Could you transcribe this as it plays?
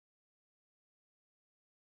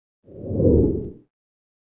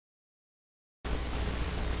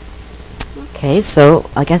Okay, so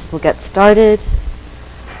I guess we'll get started.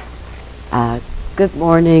 Good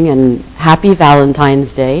morning and happy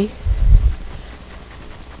Valentine's Day.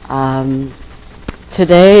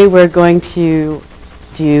 Today we're going to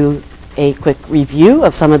do a quick review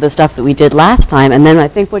of some of the stuff that we did last time, and then I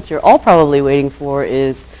think what you're all probably waiting for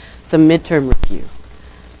is some midterm review.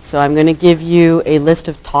 So I'm going to give you a list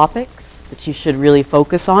of topics that you should really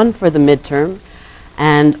focus on for the midterm,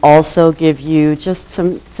 and also give you just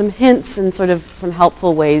some hints and sort of some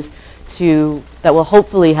helpful ways that will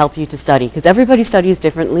hopefully help you to study, because everybody studies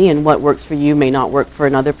differently and what works for you may not work for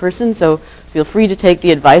another person, so feel free to take the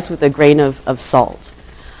advice with a grain of salt.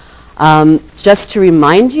 Just to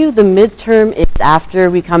remind you, the midterm is after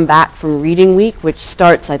we come back from reading week, which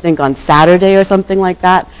starts I think on Saturday or something like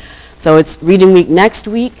that. So it's reading week next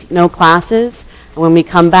week, no classes, and when we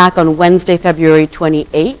come back on Wednesday, February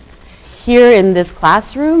 28th, here in this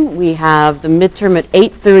classroom, we have the midterm at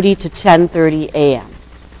 8:30 to 10:30 a.m.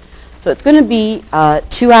 So it's going to be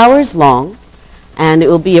 2 hours long, and it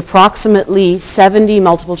will be approximately 70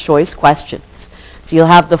 multiple choice questions. So you'll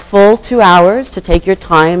have the full 2 hours to take your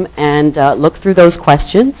time and look through those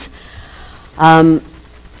questions.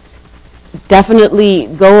 Definitely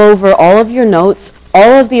go over all of your notes.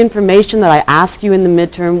 All of the information that I ask you in the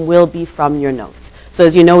midterm will be from your notes. So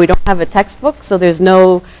as you know, we don't have a textbook, so there's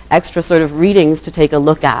no extra sort of readings to take a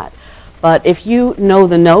look at. But if you know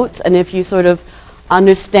the notes and if you sort of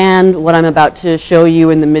understand what I'm about to show you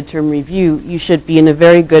in the midterm review, you should be in a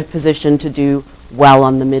very good position to do well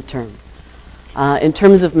on the midterm. In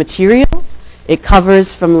terms of material, it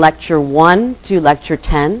covers from lecture 1 to lecture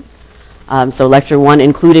 10. So lecture 1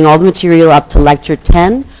 including all the material up to lecture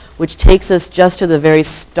 10, which takes us just to the very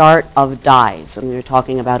start of dyes. And we're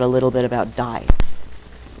talking about a little bit about dyes.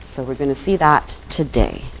 So we're going to see that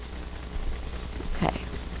today. Okay.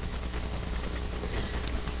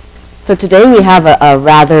 So today we have a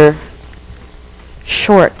rather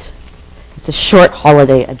short, it's a short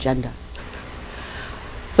holiday agenda.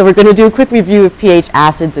 So we're going to do a quick review of pH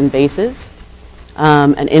acids and bases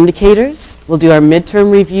and indicators. We'll do our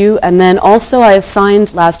midterm review, and then also I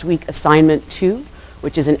assigned last week assignment 2,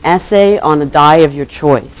 which is an essay on a dye of your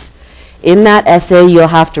choice. In that essay you'll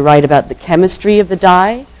have to write about the chemistry of the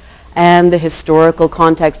dye and the historical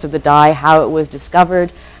context of the dye, how it was discovered,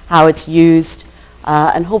 how it's used,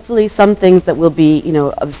 and hopefully some things that will be,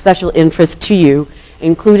 of special interest to you,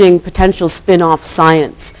 including potential spin-off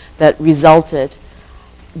science that resulted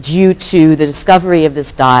due to the discovery of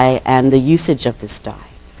this dye and the usage of this dye.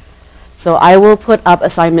 So I will put up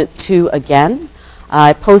assignment 2 again.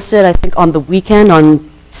 I posted, I think on the weekend, on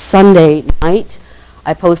Sunday night,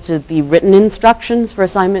 I posted the written instructions for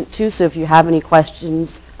assignment 2, so if you have any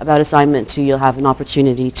questions about assignment 2, you'll have an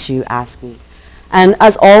opportunity to ask me. And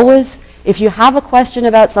as always, if you have a question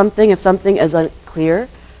about something, if something is unclear,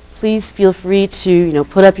 please feel free to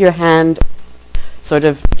put up your hand, sort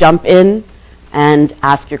of jump in and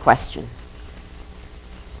ask your question.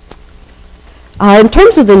 In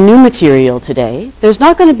terms of the new material today, there's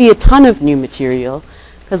not going to be a ton of new material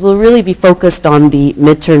because we'll really be focused on the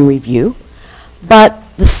midterm review. But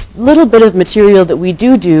this little bit of material that we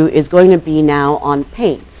do is going to be now on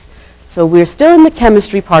paints. So we're still in the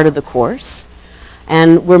chemistry part of the course,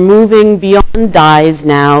 and we're moving beyond dyes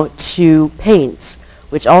now to paints,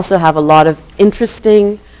 which also have a lot of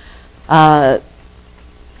interesting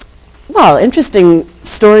interesting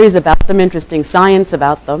stories about them, interesting science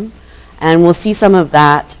about them, and we'll see some of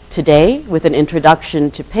that today with an introduction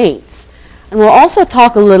to paints. And we'll also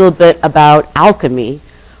talk a little bit about alchemy,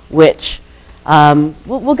 which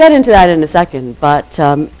we'll get into that in a second, but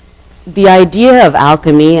the idea of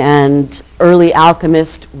alchemy and early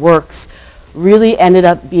alchemist works really ended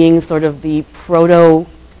up being sort of the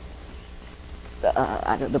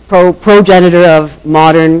progenitor of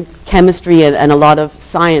modern chemistry and a lot of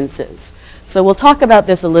sciences. So we'll talk about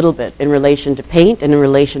this a little bit in relation to paint and in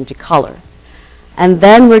relation to color. And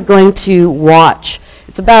then we're going to watch,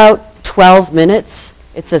 it's about 12 minutes,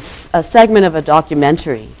 it's a segment of a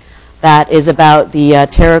documentary that is about the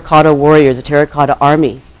terracotta warriors, the terracotta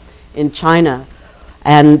army in China.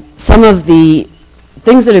 And some of the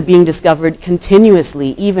things that are being discovered continuously,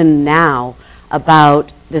 even now,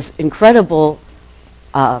 about this incredible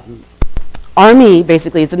army.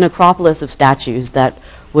 Basically, it's a necropolis of statues that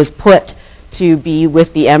was put to be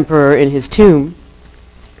with the emperor in his tomb.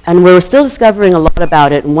 And we're still discovering a lot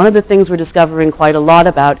about it. And one of the things we're discovering quite a lot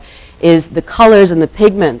about is the colors and the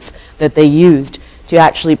pigments that they used to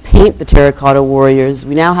actually paint the terracotta warriors.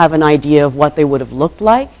 We now have an idea of what they would have looked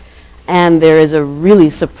like. And there is a really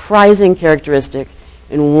surprising characteristic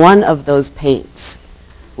in one of those paints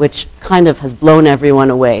which kind of has blown everyone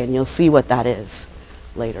away, and you'll see what that is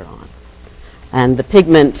later on. And the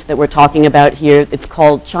pigment that we're talking about here, it's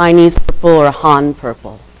called Chinese purple or Han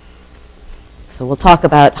purple. So we'll talk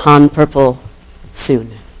about Han purple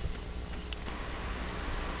soon.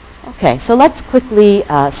 Okay, so let's quickly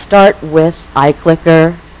start with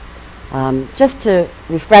iClicker, just to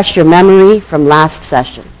refresh your memory from last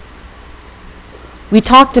session. We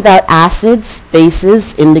talked about acids,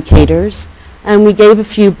 bases, indicators, and we gave a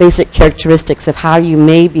few basic characteristics of how you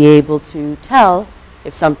may be able to tell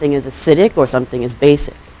if something is acidic or something is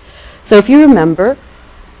basic. So if you remember,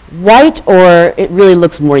 white, or it really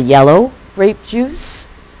looks more yellow, grape juice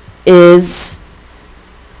is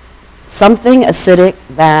something acidic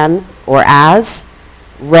than or as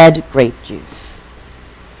red grape juice.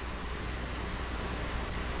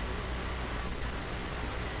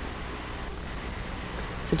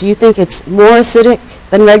 So do you think it's more acidic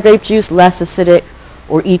than red grape juice, less acidic,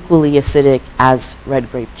 or equally acidic as red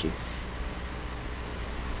grape juice?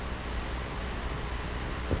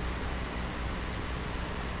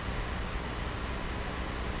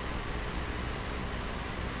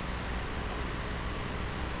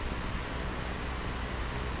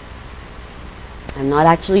 I'm not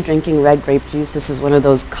actually drinking red grape juice. This is one of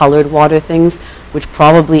those colored water things, which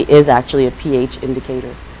probably is actually a pH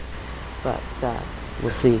indicator. But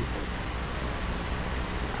we'll see.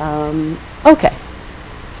 Okay,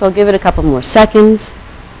 so I'll give it a couple more seconds.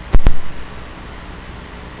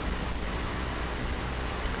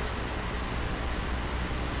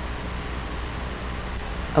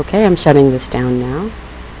 Okay, I'm shutting this down now.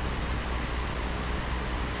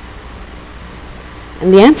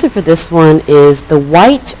 And the answer for this one is the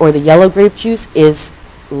white or the yellow grape juice is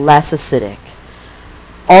less acidic.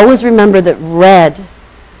 Always remember that red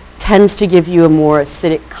tends to give you a more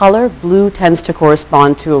acidic color. Blue tends to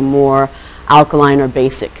correspond to a more alkaline or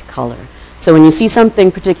basic color. So when you see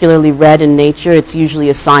something particularly red in nature, it's usually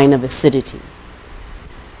a sign of acidity.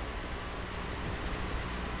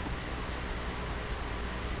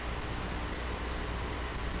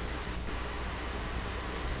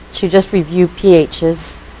 To just review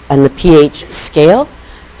pHs and the pH scale.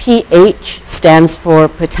 pH stands for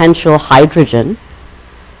potential hydrogen,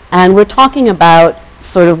 and we're talking about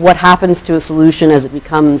sort of what happens to a solution as it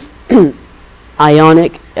becomes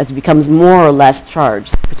ionic, as it becomes more or less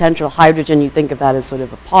charged. Potential hydrogen, you think of that as sort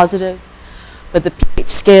of a positive, but the pH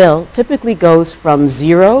scale typically goes from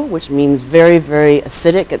 0, which means very, very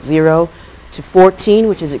acidic at 0, to 14,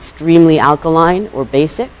 which is extremely alkaline or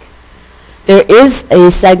basic. There is a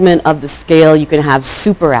segment of the scale you can have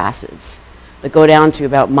superacids that go down to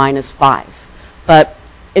about -5. But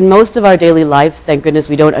in most of our daily life, thank goodness,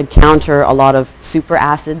 we don't encounter a lot of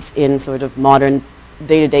superacids in sort of modern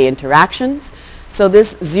day-to-day interactions. So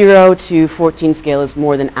this 0 to 14 scale is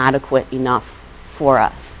more than adequate enough for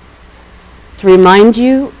us. To remind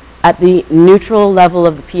you, at the neutral level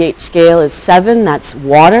of the pH scale is 7, that's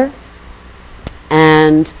water.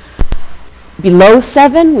 And below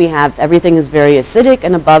 7, we have everything is very acidic,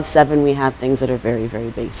 and above 7, we have things that are very, very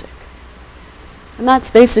basic. And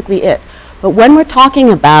that's basically it. But when we're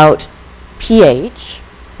talking about pH,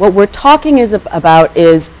 what we're talking about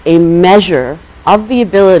is a measure of the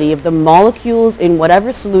ability of the molecules in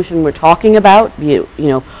whatever solution we're talking about, be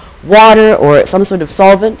it, water or some sort of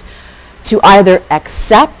solvent, to either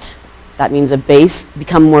accept, that means a base,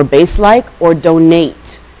 become more base-like, or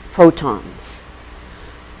donate protons.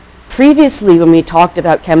 Previously, when we talked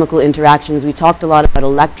about chemical interactions, we talked a lot about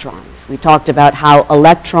electrons. We talked about how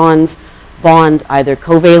electrons bond either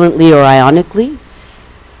covalently or ionically.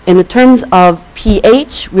 In the terms of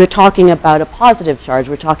pH, we're talking about a positive charge.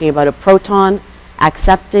 We're talking about a proton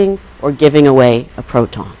accepting or giving away a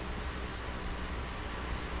proton.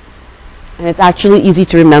 And it's actually easy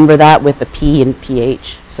to remember that with the P in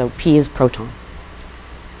pH. So P is proton.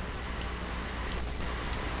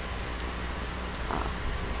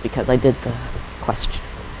 Because I did the question.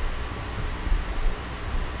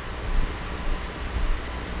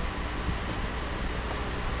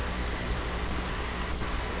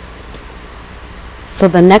 So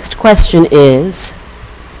the next question is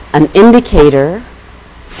an indicator,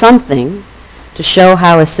 something, to show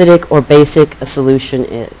how acidic or basic a solution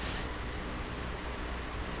is.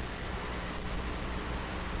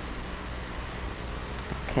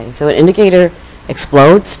 Okay, so an indicator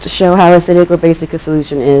explodes to show how acidic or basic a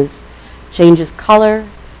solution is, changes color,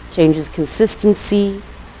 changes consistency,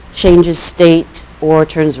 changes state, or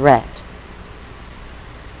turns red.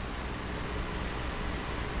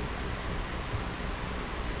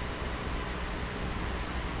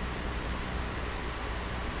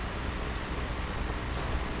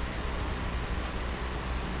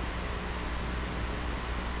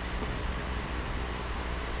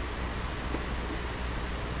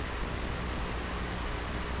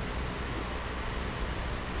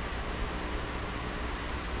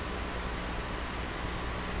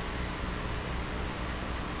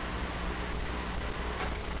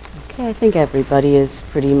 Okay, I think everybody is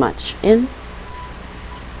pretty much in.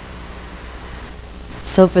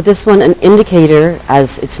 So for this one, an indicator,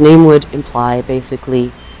 as its name would imply,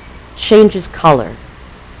 basically changes color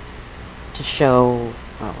to show,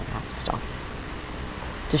 oh, I have to stop,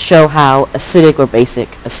 to show how acidic or basic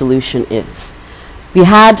a solution is. We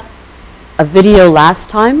had a video last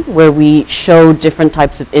time where we showed different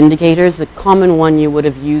types of indicators. The common one you would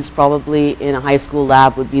have used probably in a high school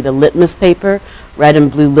lab would be the litmus paper, red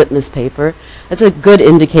and blue litmus paper. That's a good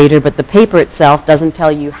indicator, but the paper itself doesn't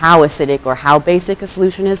tell you how acidic or how basic a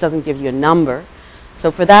solution is, doesn't give you a number. So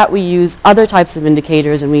for that we use other types of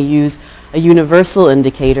indicators, and we use a universal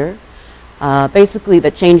indicator, basically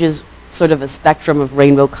that changes sort of a spectrum of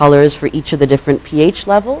rainbow colors for each of the different pH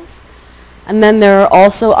levels. And then there are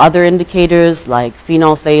also other indicators like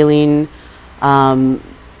phenolphthalein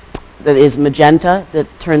that is magenta, that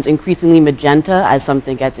turns increasingly magenta as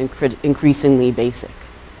something gets increasingly basic.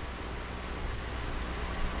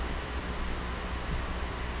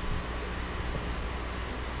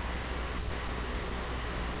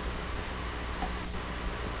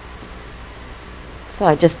 So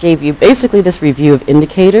I just gave you basically this review of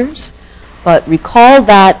indicators, but recall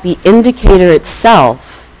that the indicator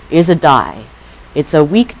itself is a dye. It's a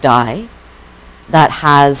weak dye that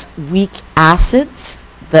has weak acids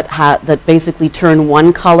that basically turn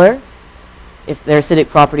one color if their acidic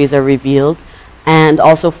properties are revealed, and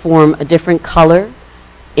also form a different color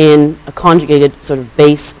in a conjugated sort of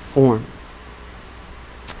base form.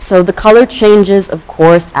 So the color changes, of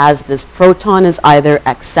course, as this proton is either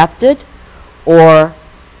accepted or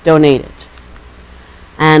donated.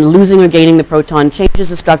 And losing or gaining the proton changes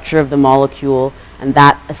the structure of the molecule, and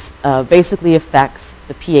that basically affects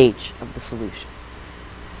the pH of the solution.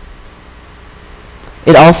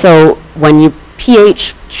 It also, when you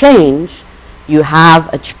pH change, you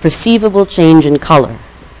have a perceivable change in color.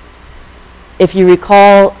 If you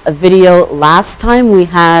recall a video last time we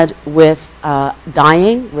had with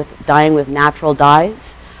dyeing with natural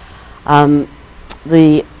dyes,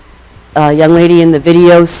 the young lady in the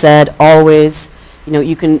video said always, you know,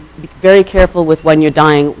 you can be very careful with when you're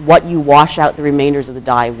dyeing what you wash out the remainders of the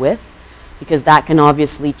dye with, because that can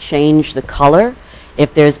obviously change the color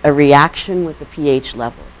if there's a reaction with the pH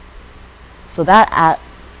level. So that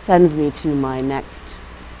sends me to my next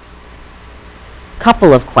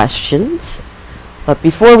couple of questions. But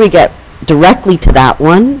before we get directly to that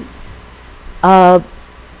one,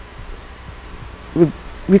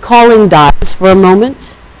 recalling dyes for a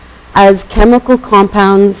moment. As chemical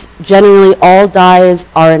compounds, generally all dyes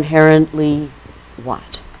are inherently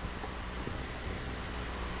what?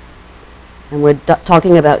 And we're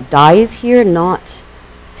talking about dyes here, not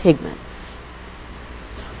pigments.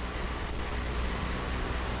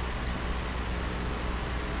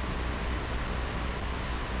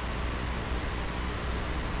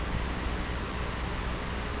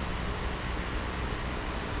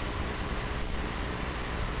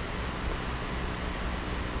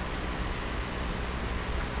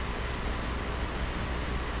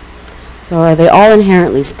 So are they all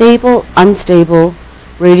inherently stable, unstable,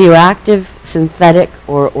 radioactive, synthetic,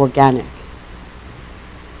 or organic?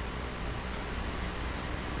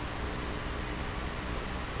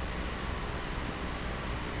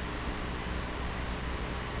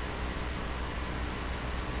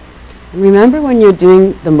 And remember, when you're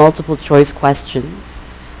doing the multiple choice questions,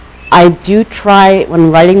 I do try,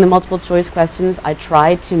 when writing the multiple choice questions, I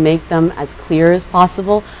try to make them as clear as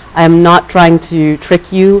possible. I am not trying to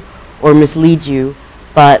trick you or mislead you,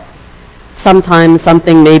 but sometimes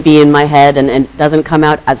something may be in my head and it doesn't come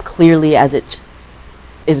out as clearly as it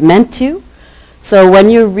is meant to. So when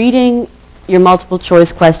you're reading your multiple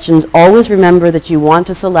choice questions, always remember that you want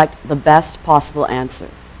to select the best possible answer.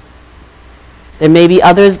 There may be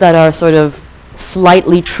others that are sort of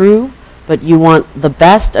slightly true, but you want the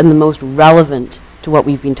best and the most relevant to what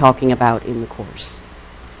we've been talking about in the course.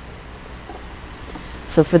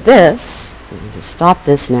 So for this, I'm going to stop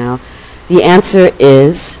this now. The answer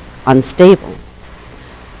is unstable.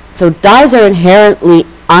 So dyes are inherently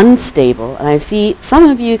unstable, and I see some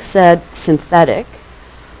of you said synthetic,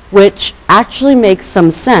 which actually makes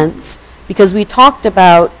some sense because we talked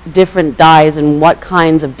about different dyes and what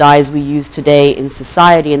kinds of dyes we use today in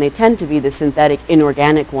society, and they tend to be the synthetic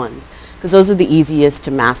inorganic ones because those are the easiest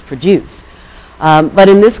to mass produce. But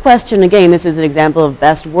in this question, again, this is an example of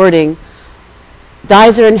best wording.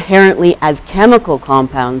 Dyes are inherently, as chemical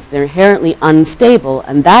compounds, they're inherently unstable,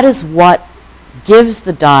 and that is what gives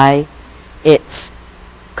the dye its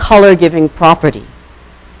color-giving property.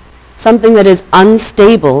 Something that is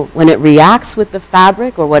unstable when it reacts with the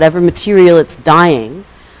fabric or whatever material it's dyeing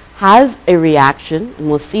has a reaction, and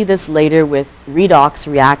we'll see this later with redox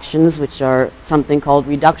reactions, which are something called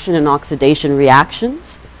reduction and oxidation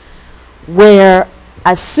reactions, where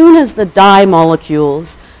as soon as the dye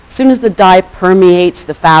molecules, as soon as the dye permeates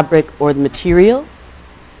the fabric or the material,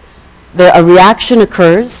 a reaction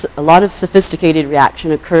occurs, a lot of sophisticated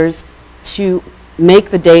reaction occurs to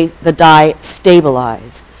make the dye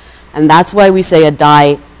stabilize. And that's why we say a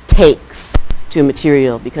dye takes to a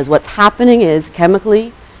material, because what's happening is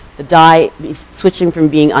chemically, the dye is switching from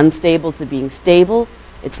being unstable to being stable,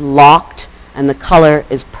 it's locked, and the color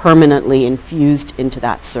is permanently infused into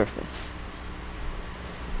that surface.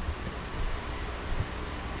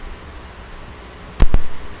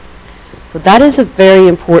 So that is a very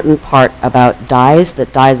important part about dyes,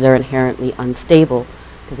 that dyes are inherently unstable,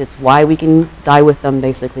 because it's why we can dye with them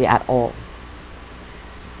basically at all.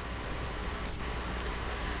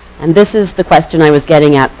 And this is the question I was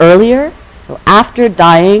getting at earlier. So after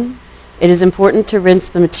dyeing, it is important to rinse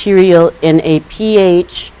the material in a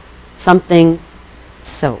pH something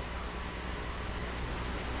soap.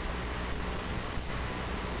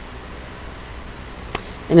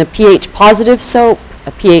 In a pH positive soap,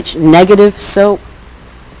 a pH negative soap,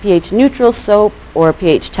 a pH neutral soap, or a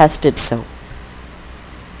pH tested soap.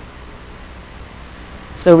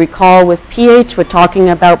 So recall with pH we're talking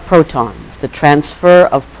about protons, the transfer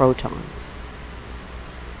of protons.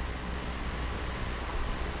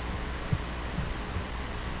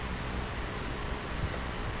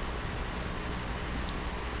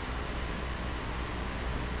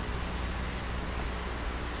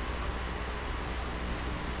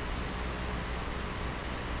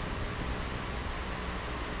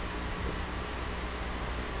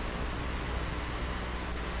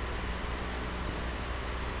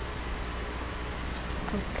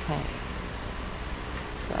 Okay,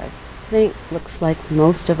 so I think looks like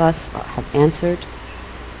most of us have answered,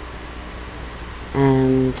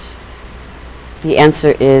 and the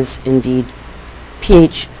answer is indeed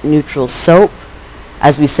pH neutral soap.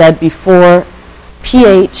 As we said before,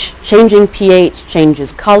 changing pH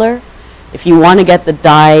changes color. If you want to get the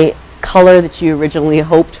dye color that you originally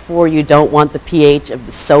hoped for, you don't want the pH of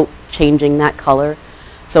the soap changing that color.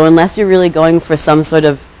 So unless you're really going for some sort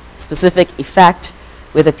of specific effect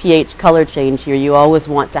with a pH color change here, you always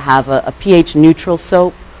want to have a pH neutral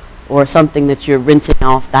soap or something that you're rinsing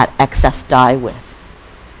off that excess dye with.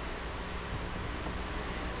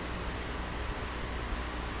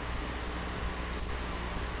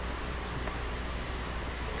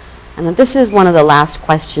 And this is one of the last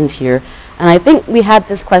questions here. And I think we had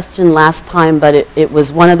this question last time, but it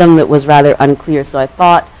was one of them that was rather unclear. So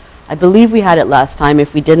I believe we had it last time.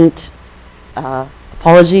 If we didn't,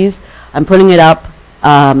 apologies. I'm putting it up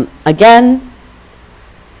again,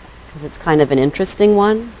 because it's kind of an interesting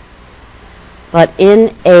one. But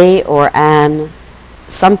in a or an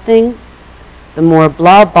something, the more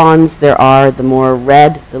blah bonds there are, the more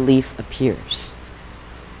red the leaf appears.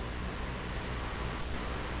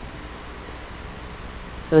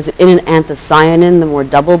 So is it in an anthocyanin, the more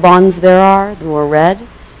double bonds there are, the more red?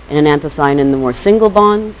 In an anthocyanin, the more single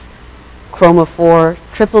bonds? Chromophore,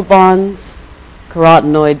 triple bonds?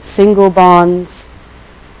 Carotenoid, single bonds?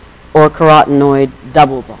 Or carotenoid,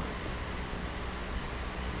 double bond?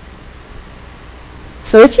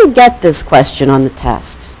 So if you get this question on the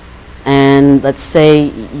test, and let's say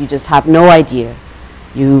you just have no idea,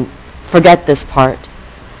 you forget this part,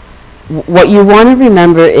 what you want to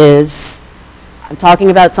remember is, I'm talking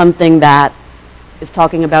about something that is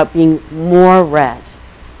talking about being more red.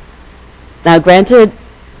 Now granted,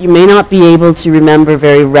 you may not be able to remember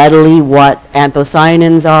very readily what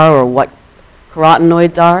anthocyanins are or what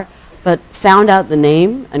carotenoids are, but sound out the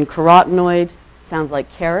name, and carotenoid sounds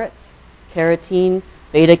like carrots, carotene,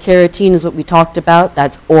 beta carotene is what we talked about,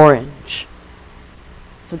 that's orange.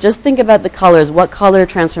 So just think about the colors. What color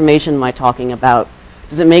transformation am I talking about?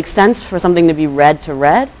 Does it make sense for something to be red to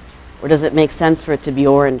red? Or does it make sense for it to be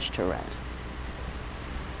orange to red?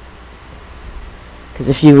 Because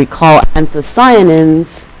if you recall,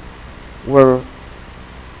 anthocyanins were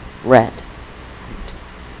red.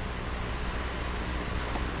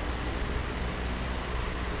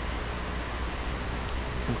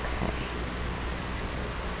 Okay.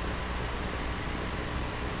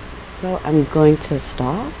 So I'm going to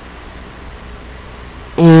stop.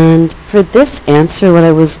 And for this answer, what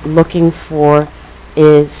I was looking for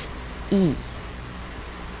is E.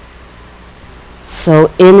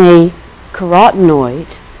 So in a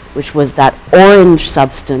carotenoid, which was that orange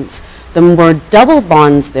substance, the more double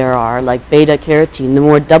bonds there are, like beta carotene, the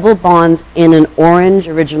more double bonds in an orange,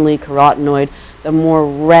 originally carotenoid, the more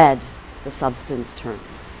red the substance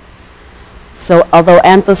turns. So although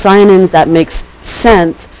anthocyanins, that makes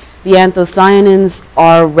sense, the anthocyanins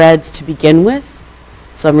are red to begin with,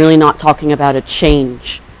 so I'm really not talking about a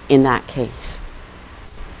change in that case.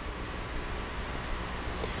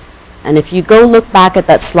 And if you go look back at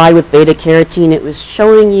that slide with beta-carotene, it was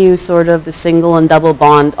showing you sort of the single and double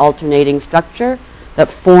bond alternating structure that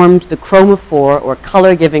formed the chromophore or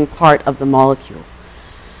color-giving part of the molecule.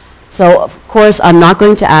 So of course, I'm not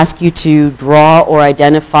going to ask you to draw or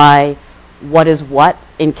identify what is what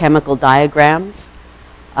in chemical diagrams.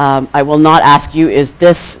 I will not ask you, is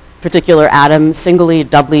this particular atom singly,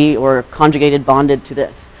 doubly, or conjugated bonded to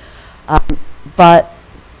this? But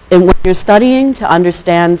when you're studying to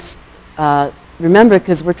understand, remember,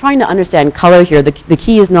 because we're trying to understand color here, the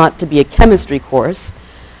key is not to be a chemistry course,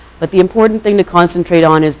 but the important thing to concentrate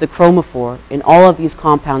on is the chromophore in all of these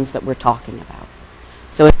compounds that we're talking about.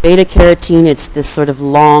 So in beta-carotene, it's this sort of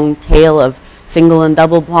long tail of single and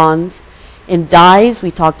double bonds. In dyes,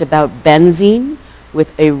 we talked about benzene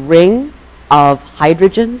with a ring of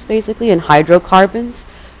hydrogens, basically, and hydrocarbons.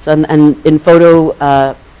 So, and in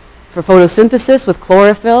for photosynthesis with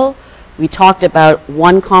chlorophyll, we talked about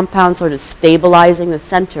one compound sort of stabilizing the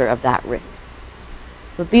center of that ring.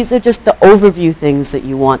 So these are just the overview things that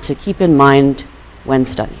you want to keep in mind when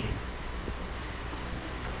studying.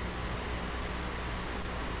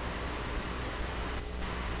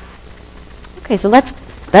 Okay, so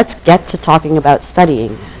let's get to talking about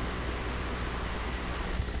studying.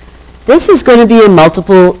 This is going to be a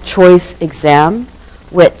multiple choice exam,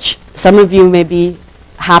 which some of you may be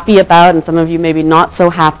happy about and some of you may be not so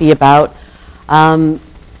happy about.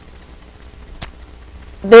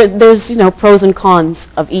 There's pros and cons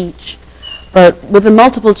of each. But with a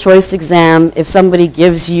multiple choice exam, if somebody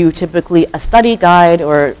gives you typically a study guide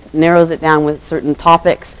or narrows it down with certain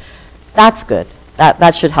topics, that's good.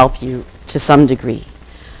 That should help you to some degree.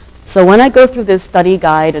 So when I go through this study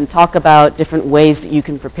guide and talk about different ways that you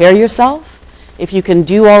can prepare yourself, if you can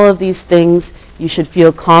do all of these things, you should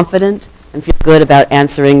feel confident and feel good about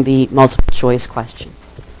answering the multiple choice questions.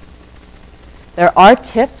 There are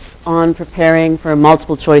tips on preparing for a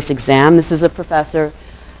multiple choice exam. This is a professor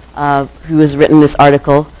who has written this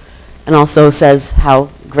article and also says how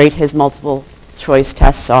great his multiple choice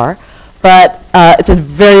tests are. But it's a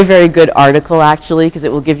very, very good article, actually, because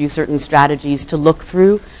it will give you certain strategies to look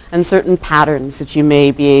through and certain patterns that you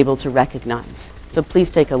may be able to recognize. So please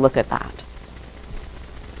take a look at that.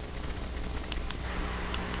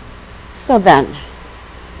 So then,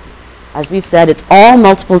 as we've said, it's all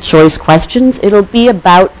multiple choice questions. It'll be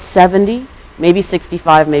about 70, maybe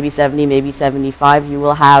 65, maybe 70, maybe 75. You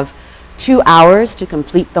will have 2 hours to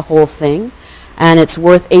complete the whole thing, and it's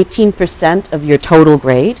worth 18% of your total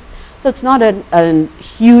grade. So it's not a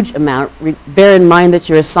huge amount. Bear in mind that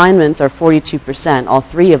your assignments are 42%, all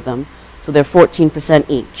 3 of them, so they're 14%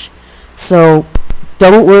 each. So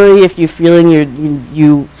don't worry if you're feeling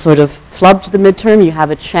you sort of flubbed the midterm. You have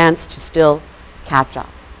a chance to still catch up.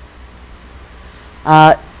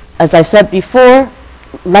 As I said before,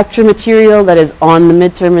 lecture material that is on the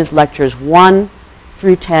midterm is lectures 1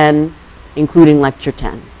 through 10, including lecture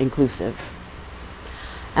 10, inclusive.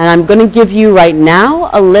 And I'm going to give you right now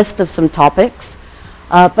a list of some topics,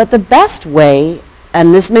 but the best way,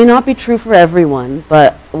 and this may not be true for everyone,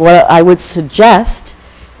 but what I would suggest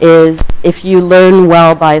is if you learn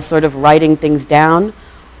well by sort of writing things down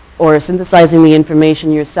or synthesizing the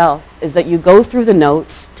information yourself, is that you go through the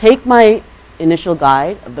notes, take my initial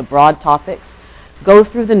guide of the broad topics, go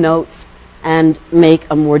through the notes, and make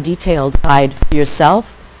a more detailed guide for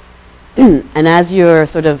yourself. And as you're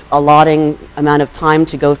sort of allotting amount of time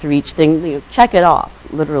to go through each thing, check it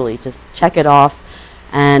off, literally. Just check it off,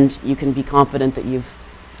 and you can be confident that you've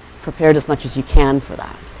prepared as much as you can for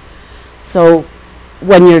that. So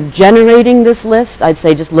when you're generating this list, I'd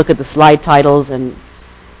say just look at the slide titles, and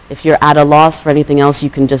if you're at a loss for anything else, you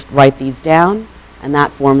can just write these down, and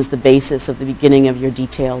that forms the basis of the beginning of your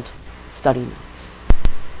detailed study notes.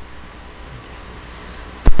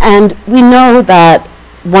 And we know that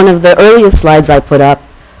one of the earliest slides I put up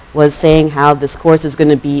was saying how this course is going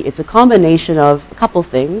to be, it's a combination of a couple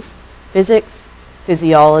things, physics,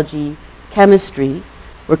 physiology, chemistry.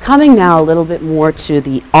 We're coming now a little bit more to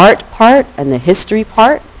the art part and the history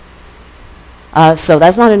part. So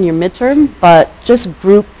that's not in your midterm, but just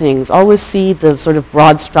group things. Always see the sort of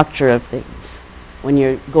broad structure of things. When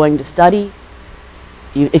you're going to study,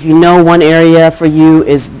 if you know one area for you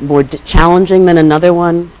is more challenging than another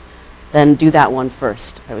one, then do that one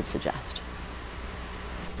first, I would suggest.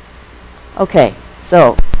 Okay,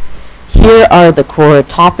 so here are the core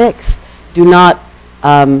topics. There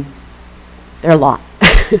are a lot.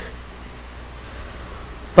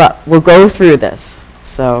 but we'll go through this.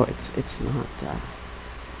 So it's not,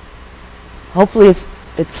 hopefully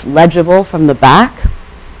it's legible from the back.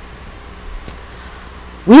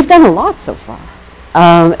 We've done a lot so far.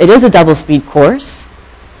 It is a double speed course,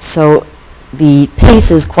 so the pace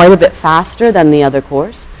is quite a bit faster than the other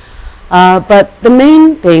course. But the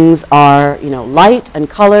main things are, light and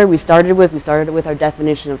color. We started with our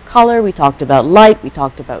definition of color. We talked about light. We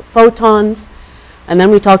talked about photons. And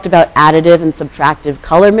then we talked about additive and subtractive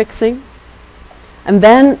color mixing. And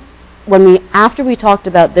then after we talked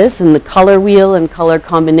about this and the color wheel and color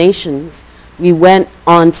combinations, we went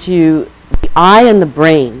on to the eye and the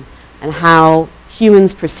brain and how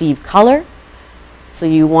humans perceive color. So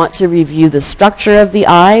you want to review the structure of the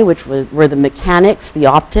eye, which were the mechanics, the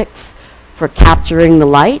optics for capturing the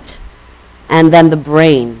light, and then the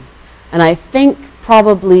brain. And I think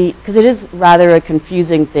probably, because it is rather a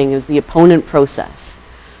confusing thing, is the opponent process.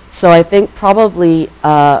 So I think probably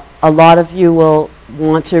a lot of you will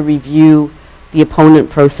want to review the opponent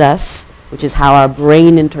process, which is how our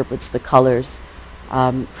brain interprets the colors,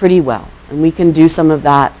 pretty well. And we can do some of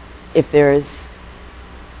that if there is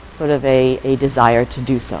sort of a desire to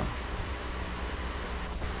do so.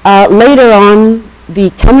 Later on,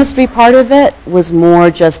 the chemistry part of it was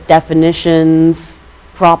more just definitions,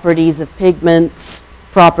 properties of pigments,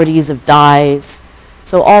 properties of dyes.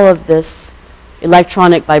 So all of this,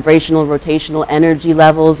 electronic, vibrational, rotational energy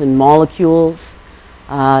levels in molecules,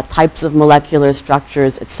 types of molecular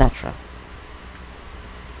structures, etc.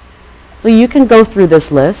 So you can go through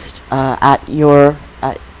this list at your,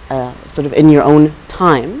 sort of in your own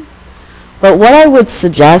time. But what I would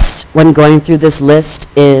suggest when going through this list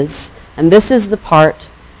is, and this is the part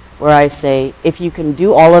where I say, if you can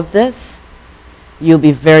do all of this, you'll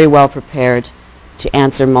be very well prepared to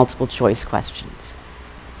answer multiple choice questions.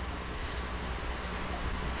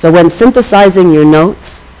 So when synthesizing your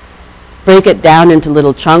notes, break it down into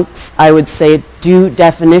little chunks. I would say do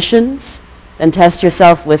definitions, then test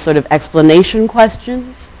yourself with sort of explanation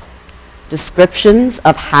questions, descriptions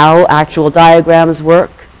of how actual diagrams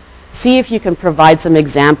work. See if you can provide some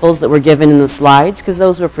examples that were given in the slides, because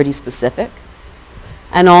those were pretty specific.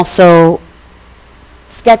 And also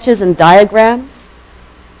sketches and diagrams,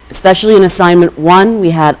 especially in assignment 1,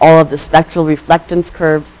 we had all of the spectral reflectance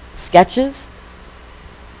curve sketches.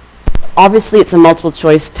 Obviously, it's a multiple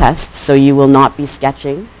choice test, so you will not be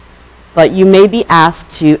sketching, but you may be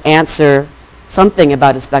asked to answer something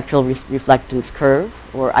about a spectral reflectance curve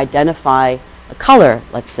or identify a color,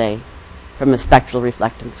 let's say, from a spectral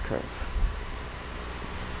reflectance curve.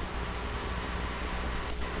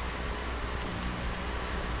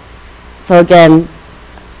 So again,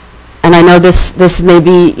 and I know this may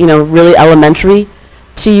be really elementary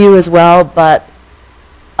to you as well, but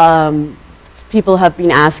people have been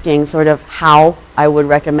asking sort of how I would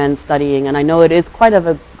recommend studying, and I know it is quite of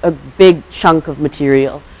a big chunk of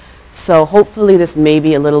material. So hopefully this may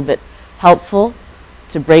be a little bit helpful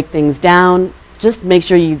to break things down. Just make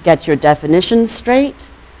sure you get your definitions straight.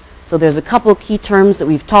 So there's a couple key terms that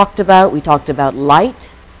we've talked about. We talked about light,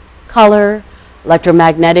 color,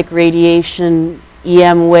 electromagnetic radiation,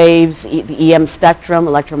 EM waves, the EM spectrum,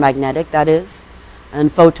 electromagnetic that is,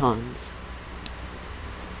 and photons.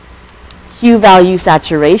 Hue value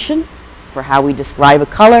saturation for how we describe a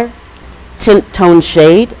color. Tint, tone,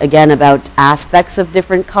 shade, again about aspects of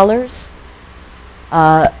different colors.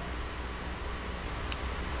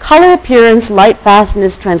 Color appearance, light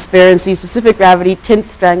fastness, transparency, specific gravity, tint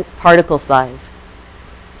strength, particle size.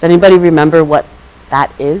 Does anybody remember what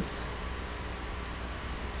that is?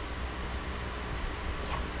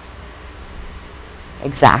 Yes.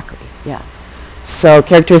 Exactly, yeah. So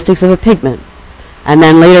characteristics of a pigment. And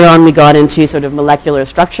then later on we got into sort of molecular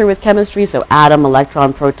structure with chemistry, so atom,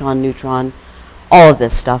 electron, proton, neutron, all of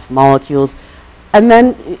this stuff, molecules. And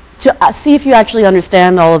then to see if you actually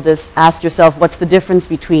understand all of this, ask yourself, what's the difference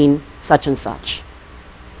between such and such?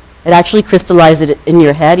 It actually crystallizes it in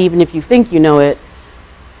your head, even if you think you know it.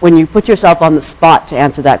 When you put yourself on the spot to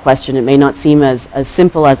answer that question, it may not seem as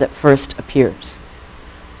simple as it first appears.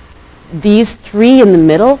 These three in the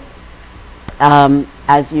middle,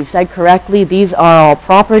 as you've said correctly, these are all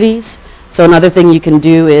properties. So another thing you can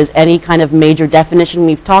do is any kind of major definition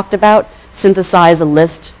we've talked about, synthesize a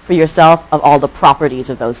list for yourself of all the properties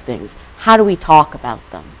of those things. How do we talk about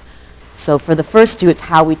them? So for the first two, it's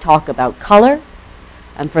how we talk about color.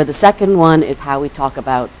 And for the second one, it's how we talk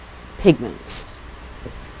about pigments.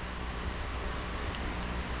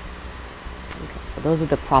 Okay, so those are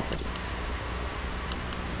the properties.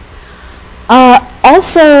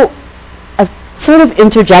 Also, I've sort of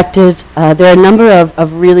interjected, there are a number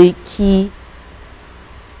of really key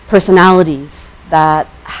personalities that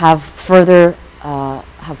have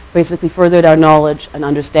basically furthered our knowledge and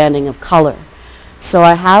understanding of color. So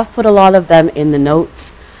I have put a lot of them in the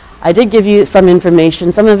notes. I did give you some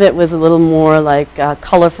information. Some of it was a little more like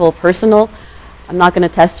colorful, personal. I'm not going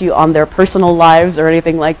to test you on their personal lives or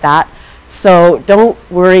anything like that. So don't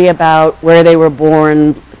worry about where they were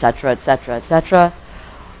born, et cetera, et cetera, et cetera.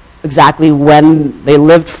 Exactly when they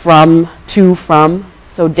lived from.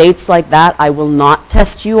 So dates like that I will not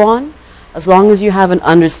test you on, as long as you have an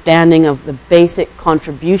understanding of the basic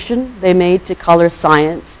contribution they made to color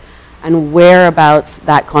science and whereabouts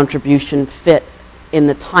that contribution fit in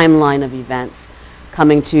the timeline of events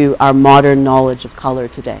coming to our modern knowledge of color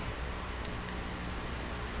today.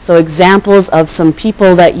 So examples of some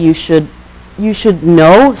people that you should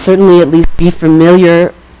know, certainly at least be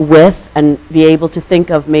familiar with, and be able to think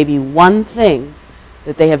of maybe one thing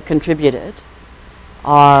that they have contributed,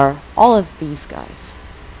 are all of these guys.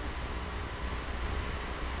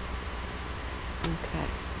 Okay.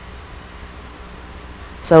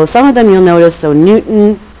 So some of them you'll notice, so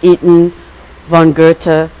Newton, Eaton, von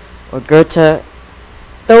Goethe, or Goethe,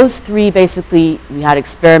 those three basically, we had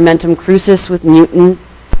experimentum crucis with Newton.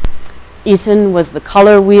 Eaton was the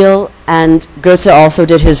color wheel, and Goethe also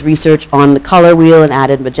did his research on the color wheel and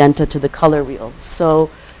added magenta to the color wheel. So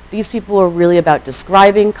these people were really about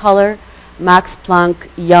describing color. Max Planck,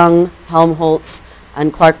 Young, Helmholtz,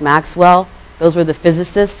 and Clerk Maxwell, those were the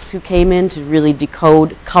physicists who came in to really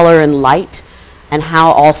decode color and light, and how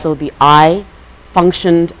also the eye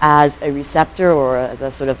functioned as a receptor, or as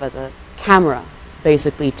a camera,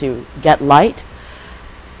 basically, to get light.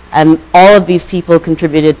 And all of these people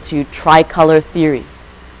contributed to tricolor theory,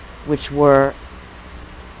 which was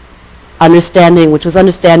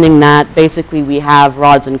understanding that basically we have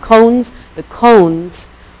rods and cones. The cones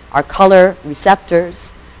are color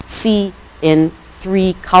receptors, see in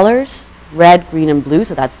 3 colors, red, green, and blue,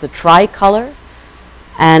 so that's the tricolor.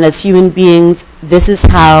 And as human beings, this is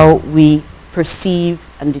how we perceive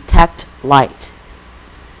and detect light.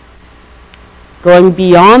 Going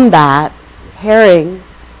beyond that, Herring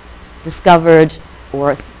discovered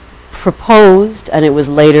or proposed, and it was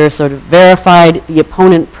later sort of verified, the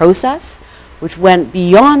opponent process, which went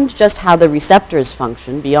beyond just how the receptors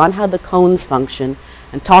function, beyond how the cones function,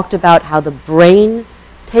 and talked about how the brain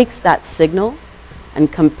takes that signal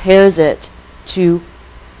and compares it to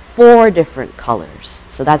 4 different colors.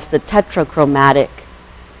 So that's the tetrachromatic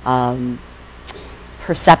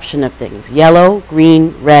perception of things: yellow,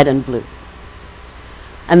 green, red, and blue.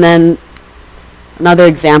 And then another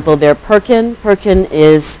example there, Perkin. Perkin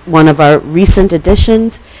is one of our recent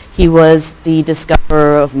additions. He was the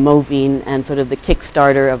discoverer of Movine and sort of the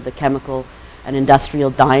kickstarter of the chemical and industrial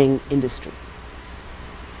dyeing industry.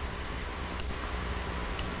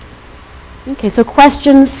 Okay, so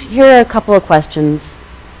questions. Here are a couple of questions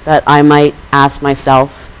that I might ask myself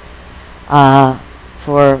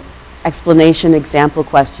for explanation, example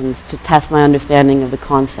questions to test my understanding of the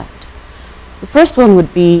concept. So the first one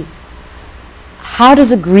would be, how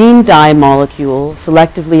does a green dye molecule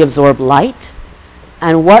selectively absorb light,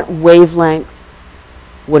 and what wavelength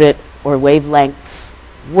would it, or wavelengths,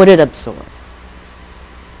 would it absorb?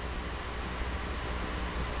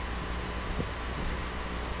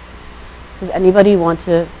 Does anybody want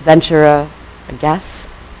to venture a guess?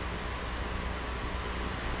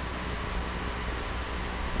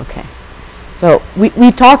 Okay. So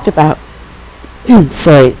we talked about,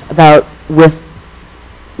 about with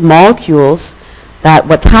molecules, that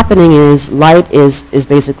what's happening is light is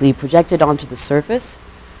basically projected onto the surface,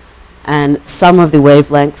 and some of the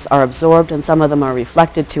wavelengths are absorbed and some of them are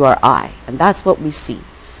reflected to our eye, and that's what we see.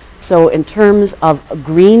 So in terms of a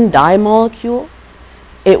green dye molecule,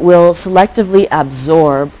 it will selectively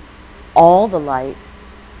absorb all the light.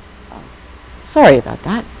 Sorry about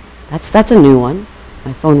that. That's a new one.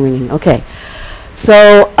 My phone ringing. Okay.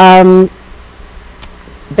 So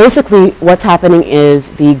basically what's happening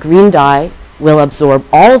is the green dye will absorb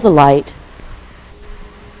all the light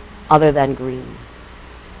other than green.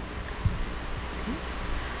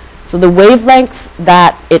 So the wavelengths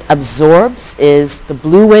that it absorbs is the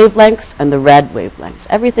blue wavelengths and the red wavelengths.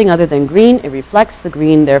 Everything other than green, it reflects the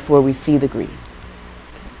green, therefore we see the green.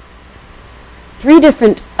 3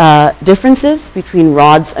 different differences between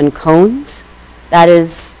rods and cones. That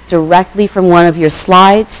is directly from one of your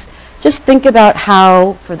slides. Just think about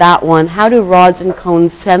how, for that one, how do rods and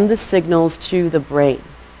cones send the signals to the brain?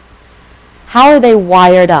 How are they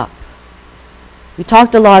wired up? We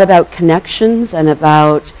talked a lot about connections and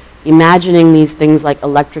about imagining these things like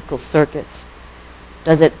electrical circuits.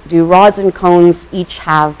 Do rods and cones each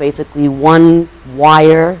have basically one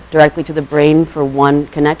wire directly to the brain for one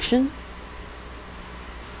connection?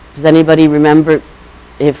 Does anybody remember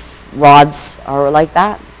if rods are like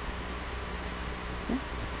that?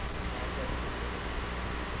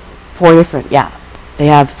 Four different, yeah. They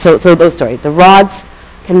have, the rods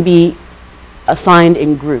can be assigned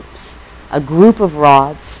in groups. A group of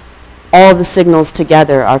rods, all the signals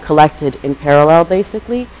together are collected in parallel,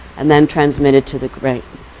 basically, and then transmitted to the brain.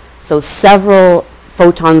 So several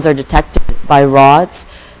photons are detected by rods.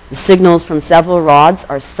 The signals from several rods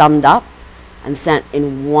are summed up and sent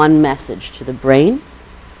in one message to the brain,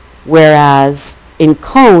 whereas in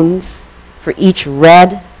cones, for each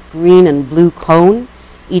red, green, and blue cone,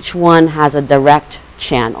 each one has a direct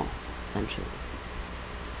channel, essentially.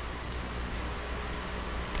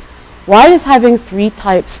 Why does having 3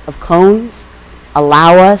 types of cones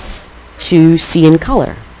allow us to see in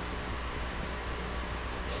color?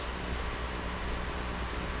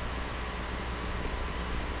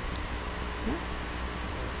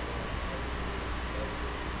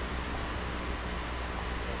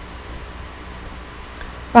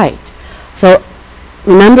 Right. So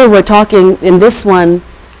remember, we're talking in this one,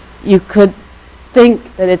 you could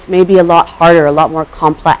think that it's maybe a lot harder, a lot more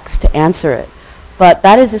complex to answer it. But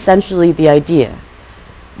that is essentially the idea.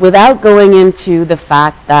 Without going into the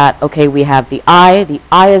fact that, okay, we have the eye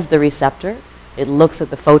is the receptor. It looks at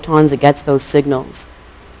the photons, it gets those signals.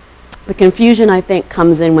 The confusion, I think,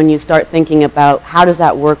 comes in when you start thinking about how does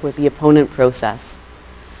that work with the opponent process?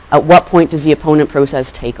 At what point does the opponent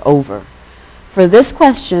process take over? For this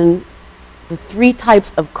question, the 3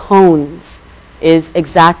 types of cones is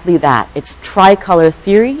exactly that. It's tricolor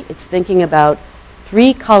theory. It's thinking about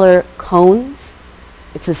 3 color cones.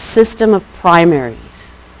 It's a system of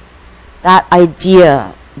primaries. That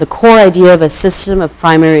idea, the core idea of a system of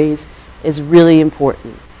primaries, is really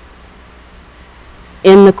important.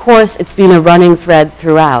 In the course, it's been a running thread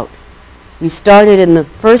throughout. We started in the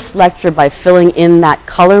first lecture by filling in that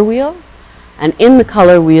color wheel, and in the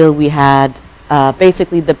color wheel we had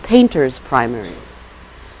basically the painter's primaries.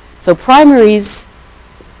 So primaries,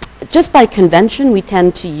 just by convention, we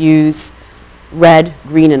tend to use red,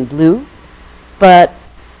 green, and blue, but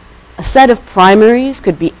a set of primaries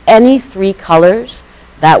could be any 3 colors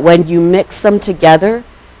that when you mix them together,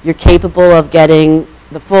 you're capable of getting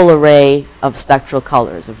the full array of spectral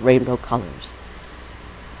colors, of rainbow colors.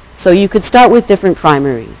 So you could start with different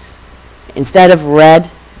primaries. Instead of red,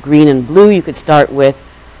 green, and blue, you could start with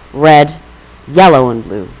red, yellow, and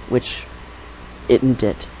blue, which it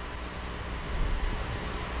did.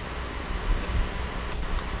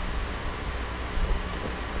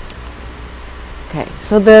 Okay,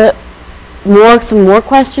 so some more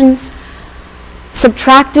questions.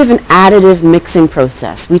 Subtractive and additive mixing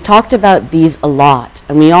process. We talked about these a lot,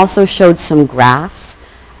 and we also showed some graphs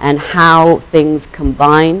and how things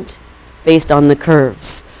combined based on the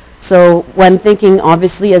curves. So when thinking,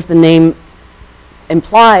 obviously, as the name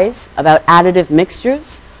implies, about additive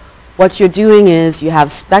mixtures, what you're doing is you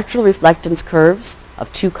have spectral reflectance curves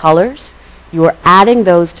of 2 colors. You are adding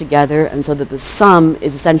those together, and so that the sum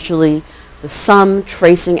is essentially the sum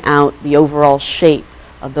tracing out the overall shape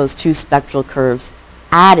of those 2 spectral curves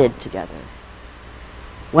added together.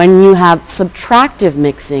 When you have subtractive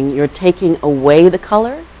mixing, you're taking away the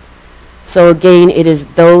color. So again, it is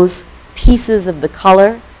those pieces of the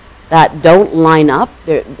color that don't line up,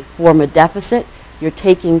 they form a deficit, you're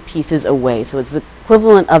taking pieces away. So it's the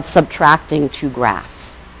equivalent of subtracting 2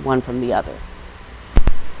 graphs, one from the other.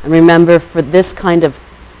 And remember, for this kind of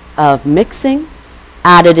mixing,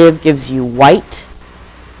 additive gives you white,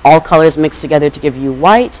 all colors mixed together to give you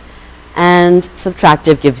white, and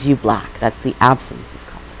subtractive gives you black. That's the absence of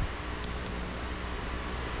color.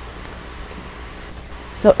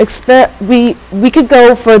 So we could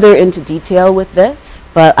go further into detail with this,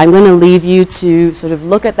 but I'm going to leave you to sort of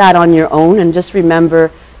look at that on your own and just remember,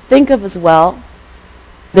 think of as well,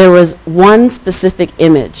 there was one specific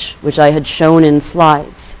image which I had shown in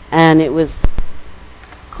slides, and it was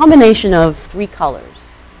a combination of 3 colors.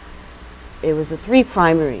 It was the 3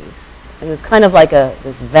 primaries. It was kind of like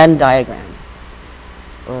this Venn diagram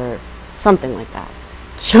or something like that,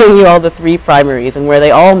 showing you all the 3 primaries, and where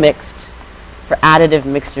they all mixed for additive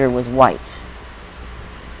mixture was white.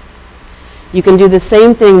 You can do the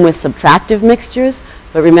same thing with subtractive mixtures,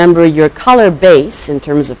 but remember your color base in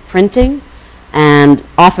terms of printing, and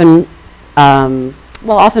often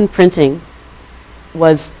printing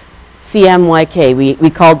was CMYK. We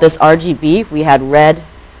called this RGB. We had red,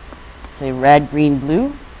 say red, green,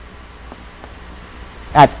 blue.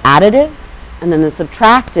 That's additive. And then the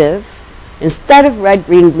subtractive, instead of red,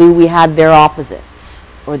 green, blue, we had their opposites,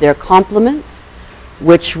 or their complements,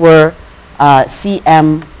 which were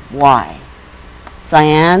CMY.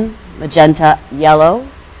 Cyan, magenta, yellow,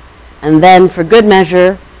 And then for good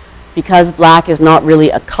measure, because black is not really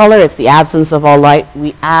a color, it's the absence of all light,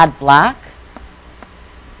 we add black.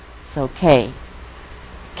 So K.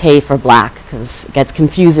 K for black, because it gets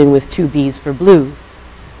confusing with two B's for blue.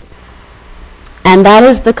 And that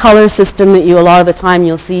is the color system that you, a lot of the time,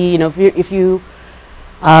 you'll see, if you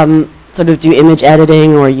sort of do image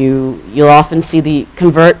editing, or you'll often see the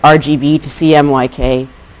convert RGB to CMYK.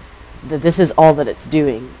 This is all that it's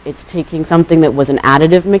doing. It's taking something that was an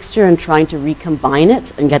additive mixture and trying to recombine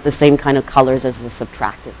it and get the same kind of colors as a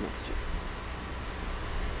subtractive mixture.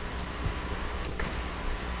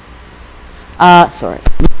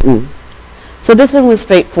 So this one was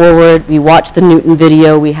straightforward. We watched the Newton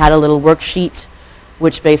video. We had a little worksheet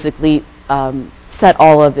which basically set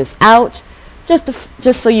all of this out,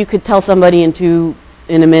 just so you could tell somebody in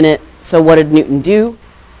a minute, so what did Newton do?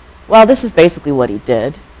 Well, this is basically what he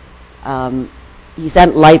did. He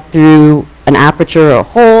sent light through an aperture or a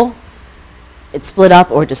hole. It split up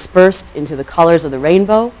or dispersed into the colors of the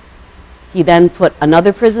rainbow. He then put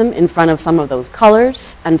another prism in front of some of those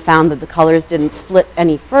colors and found that the colors didn't split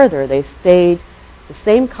any further. They stayed the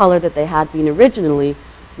same color that they had been originally,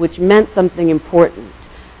 which meant something important.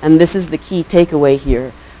 And this is the key takeaway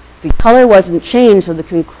here. The color wasn't changed, so the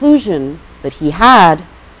conclusion that he had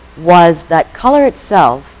was that color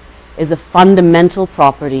itself is a fundamental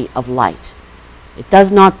property of light. It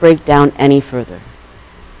does not break down any further.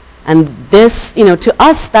 And this, to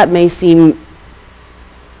us that may seem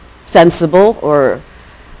sensible or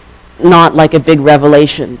not like a big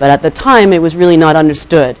revelation, but at the time it was really not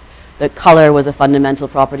understood that color was a fundamental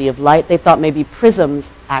property of light. They thought maybe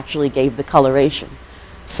prisms actually gave the coloration.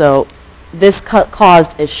 So this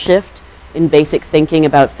caused a shift in basic thinking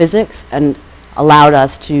about physics and allowed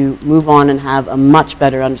us to move on and have a much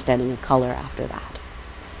better understanding of color after that.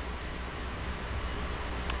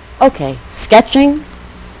 Okay, sketching.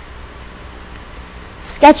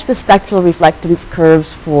 Sketch the spectral reflectance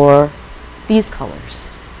curves for these colors.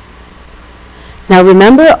 Now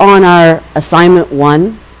remember on our assignment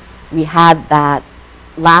 1, we had that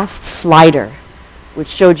last slider which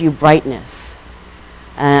showed you brightness.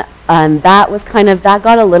 And that was that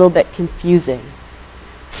got a little bit confusing.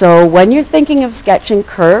 So when you're thinking of sketching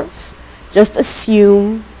curves, just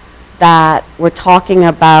assume that we're talking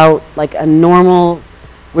about like a normal,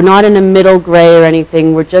 we're not in a middle gray or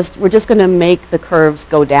anything, we're just going to make the curves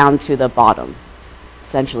go down to the bottom,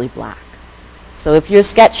 essentially black. So if you're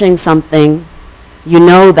sketching something, you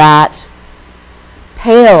know that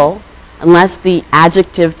pale, unless the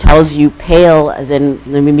adjective tells you pale as in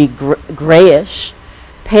maybe grayish,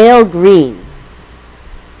 pale green.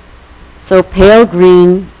 So pale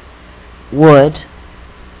green wood.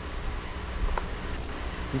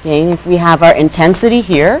 Again, if we have our intensity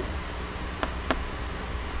here,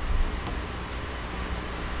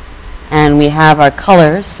 and we have our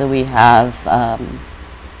colors, so we have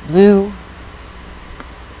blue,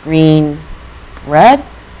 green, red,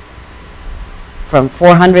 from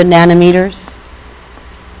 400 nanometers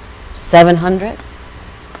to 700.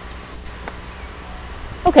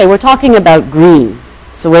 Okay, we're talking about green.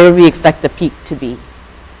 So where would we expect the peak to be?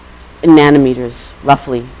 In nanometers,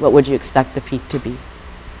 roughly, what would you expect the peak to be?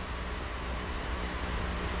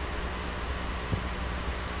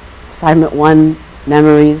 Assignment 1,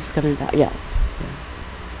 memories coming back, yes.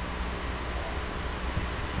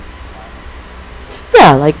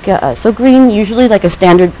 Yeah, like, so green, usually like a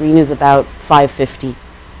standard green is about 550. So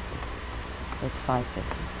it's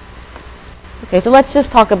 550. Okay, so let's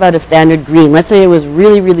just talk about a standard green. Let's say it was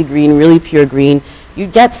really, really green, really pure green.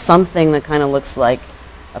 You'd get something that kind of looks like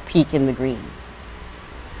a peak in the green.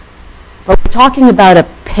 But we're talking about a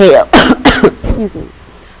pale, excuse me,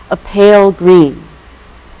 a pale green.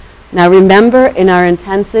 Now remember in our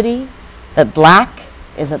intensity that black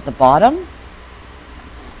is at the bottom.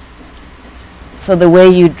 So the way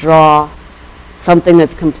you draw something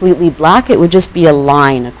that's completely black, it would just be a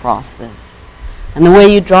line across this. And the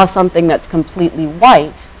way you draw something that's completely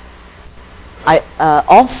white,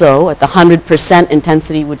 also at the 100%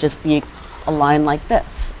 intensity would just be a line like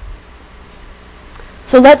this.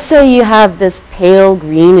 So let's say you have this pale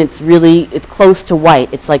green, it's close to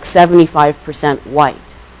white, it's like 75% white.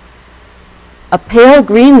 A pale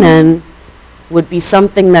green then would be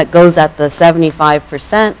something that goes at the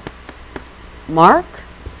 75% mark,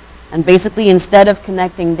 and basically instead of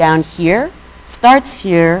connecting down here, starts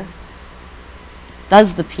here,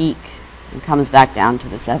 does the peak, and comes back down to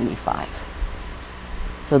the 75.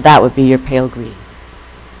 So that would be your pale green.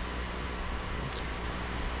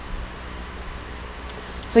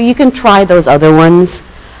 So you can try those other ones.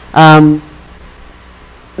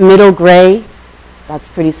 Middle gray, that's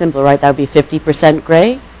pretty simple, right? That would be 50%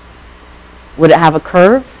 gray. Would it have a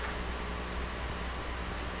curve?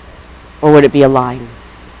 Or would it be a line?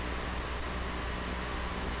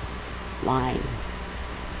 Line.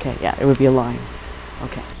 Okay, yeah, it would be a line.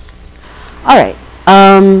 Okay. All right.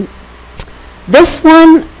 This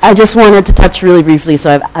one, I just wanted to touch really briefly.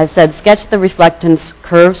 So I've said sketch the reflectance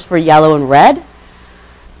curves for yellow and red.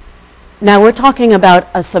 Now we're talking about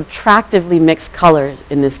a subtractively mixed color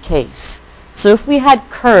in this case. So if we had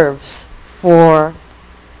curves for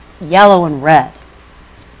yellow and red,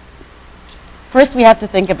 first we have to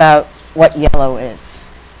think about what yellow is.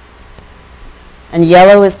 And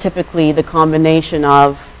yellow is typically the combination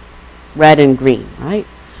of red and green, right?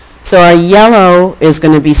 So our yellow is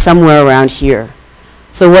going to be somewhere around here.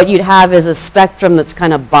 So what you'd have is a spectrum that's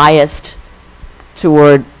kind of biased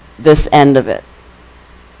toward this end of it.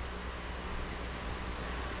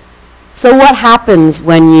 So what happens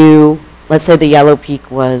when you, let's say the yellow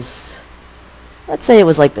peak was, let's say it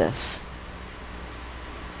was like this.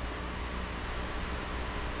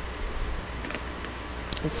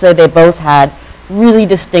 Let's say they both had really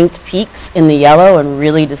distinct peaks in the yellow and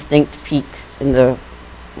really distinct peaks in the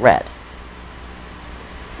red.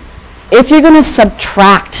 If you're going to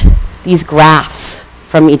subtract these graphs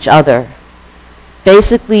from each other,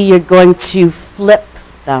 basically you're going to flip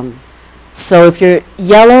them. So if your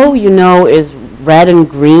yellow, you know, is red and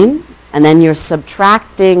green, and then you're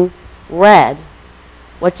subtracting red,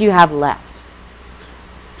 what do you have left?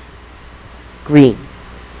 Green.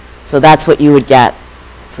 So that's what you would get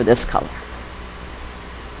for this color.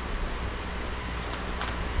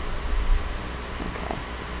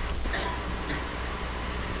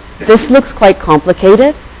 This looks quite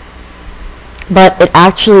complicated, but it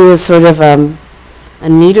actually is sort of a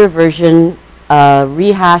neater version,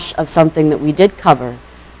 rehash of something that we did cover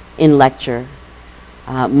in lecture.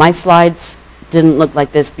 My slides didn't look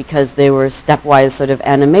like this because they were stepwise sort of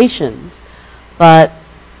animations. But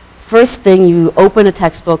first thing, you open a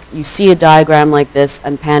textbook, you see a diagram like this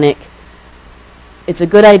and panic. It's a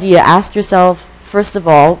good idea. Ask yourself, first of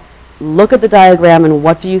all, look at the diagram and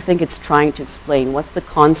what do you think it's trying to explain? What's the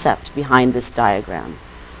concept behind this diagram?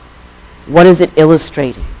 What is it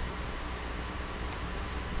illustrating?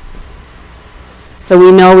 So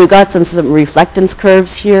we know we've got some reflectance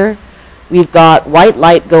curves here. We've got white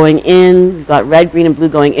light going in, we've got red, green, and blue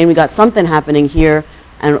going in. We've got something happening here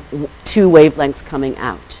and two wavelengths coming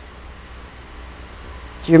out.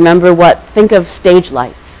 Do you remember think of stage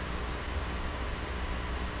lights.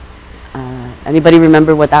 Anybody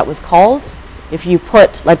remember what that was called? If you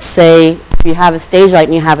put, let's say, if you have a stage light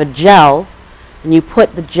and you have a gel, and you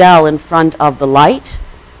put the gel in front of the light,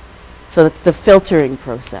 so that's the filtering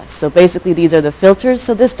process. So basically these are the filters.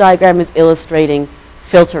 So this diagram is illustrating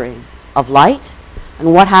filtering of light,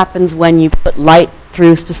 and what happens when you put light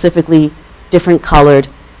through specifically different colored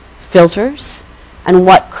filters, and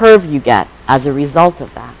what curve you get as a result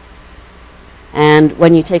of that. And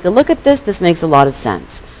when you take a look at this, this makes a lot of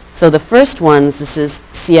sense. So the first ones, this is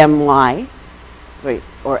CMY,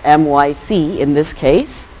 or MYC in this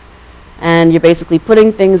case. And you're basically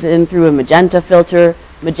putting things in through a magenta filter.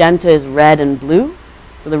 Magenta is red and blue.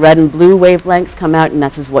 So the red and blue wavelengths come out, and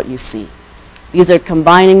this is what you see. These are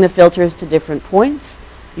combining the filters to different points.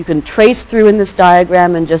 You can trace through in this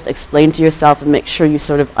diagram and just explain to yourself and make sure you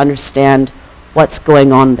sort of understand what's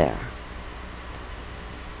going on there.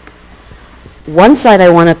 One site I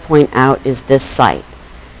want to point out is this site.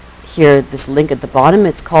 Here, this link at the bottom,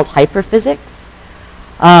 it's called Hyperphysics.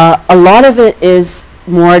 A lot of it is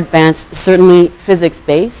more advanced, certainly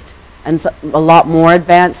physics-based, and a lot more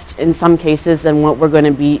advanced in some cases than what we're going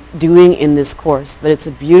to be doing in this course. But it's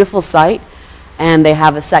a beautiful site, and they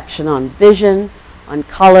have a section on vision, on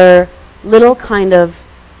color, little kind of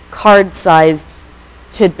card-sized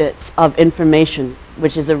tidbits of information,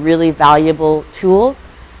 which is a really valuable tool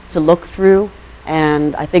to look through,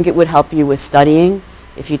 and I think it would help you with studying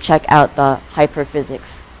if you check out the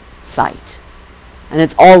Hyperphysics site. And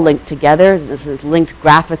it's all linked together. This is linked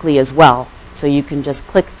graphically as well. So you can just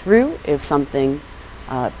click through if something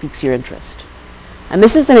piques your interest. And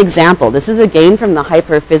this is an example. This is again from the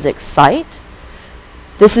Hyperphysics site.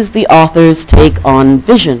 This is the author's take on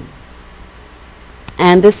vision.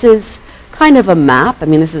 And this is kind of a map. I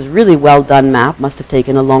mean, this is a really well done map. Must have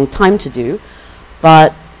taken a long time to do.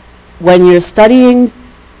 But when you're studying,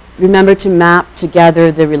 remember to map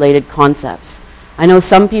together the related concepts. I know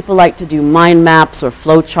some people like to do mind maps or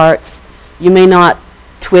flow charts. You may not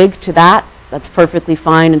twig to that. That's perfectly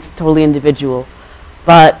fine. It's totally individual.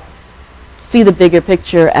 But see the bigger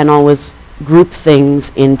picture and always group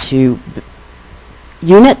things into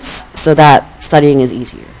units so that studying is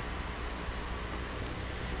easier.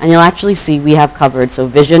 And you'll actually see we have covered, so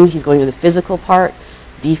vision, he's going to the physical part,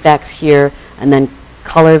 defects here, and then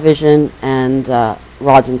color vision and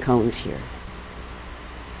rods and cones here.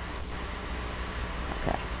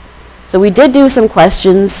 Okay. So we did do some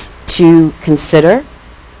questions to consider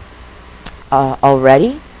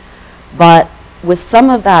already, but with some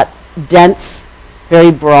of that dense,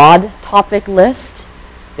 very broad topic list,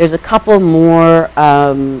 there's a couple more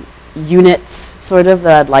units sort of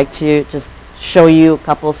that I'd like to just show you a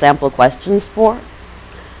couple sample questions for.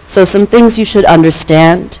 So some things you should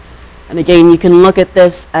understand, and again you can look at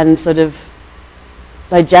this and sort of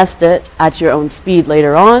digest it at your own speed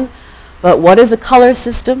later on, but what is a color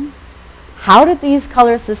system? How did these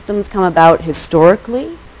color systems come about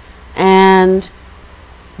historically? And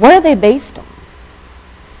what are they based on?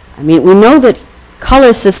 I mean, we know that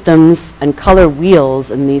color systems and color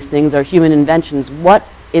wheels and these things are human inventions. What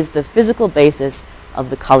is the physical basis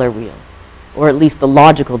of the color wheel? Or at least the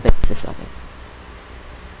logical basis of it?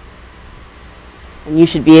 And you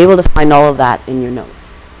should be able to find all of that in your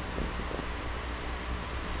notes, basically.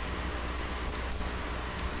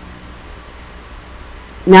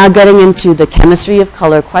 Now getting into the chemistry of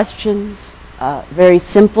color questions. Very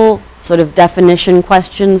simple sort of definition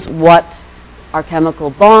questions. What are chemical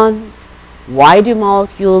bonds? Why do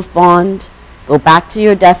molecules bond? Go back to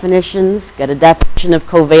your definitions, get a definition of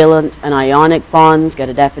covalent and ionic bonds, get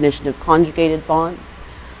a definition of conjugated bonds.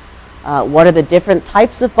 What are the different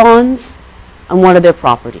types of bonds, and what are their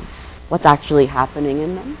properties? What's actually happening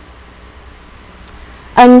in them?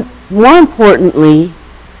 And more importantly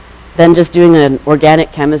than just doing an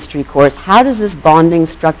organic chemistry course, how does this bonding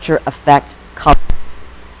structure affect color?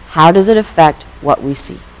 How does it affect what we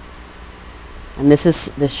see? And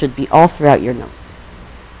this should be all throughout your notes.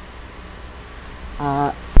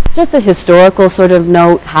 Just a historical sort of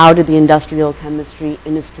note, how did the industrial chemistry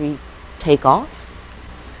industry take off?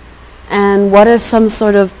 And what are some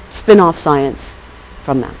sort of spin-off science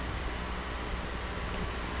from that?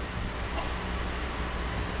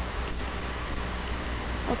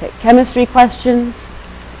 Okay, chemistry questions.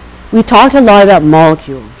 We talked a lot about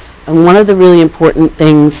molecules, and one of the really important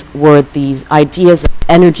things were these ideas of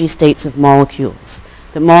energy states of molecules.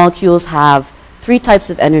 The molecules have 3 types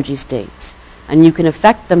of energy states, and you can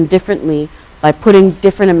affect them differently by putting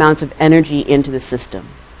different amounts of energy into the system.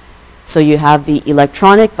 So you have the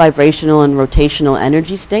electronic, vibrational, and rotational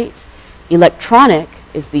energy states. Electronic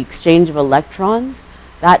is the exchange of electrons.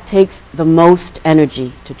 That takes the most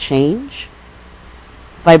energy to change.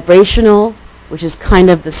 Vibrational, which is kind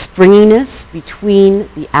of the springiness between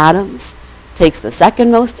the atoms, takes the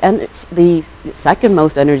second most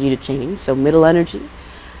energy to change, so middle energy.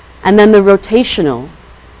 And then the rotational,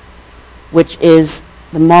 which is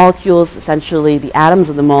the molecules, essentially the atoms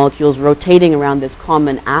of the molecules rotating around this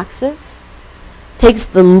common axis, takes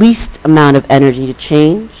the least amount of energy to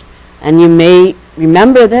change. And you may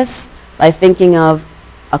remember this by thinking of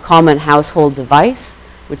a common household device,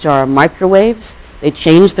 which are microwaves. They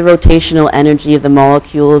change the rotational energy of the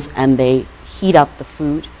molecules and they heat up the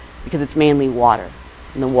food because it's mainly water,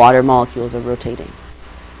 and the water molecules are rotating.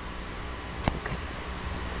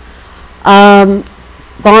 Okay.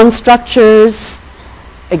 Bond structures,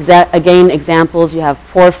 again, examples, you have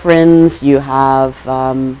porphyrins, you have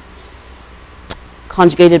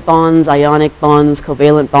conjugated bonds, ionic bonds,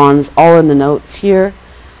 covalent bonds, all in the notes here.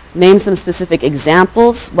 Name some specific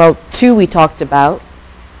examples. Well, 2 we talked about,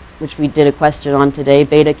 which we did a question on today,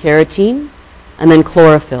 beta-carotene, and then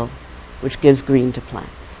chlorophyll, which gives green to plants.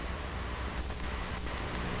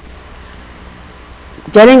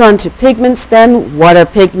 Getting on to pigments then, what are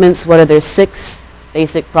pigments? What are their 6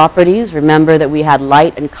 basic properties? Remember that we had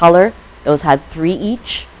light and color. Those had 3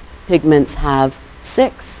 each. Pigments have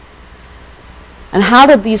 6. And how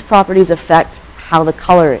did these properties affect how the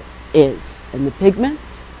color is in the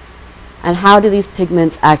pigments? And how do these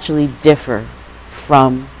pigments actually differ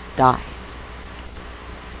from dyes?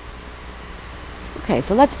 Okay,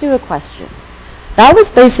 so let's do a question. That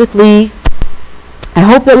was basically, I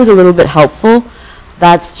hope it was a little bit helpful.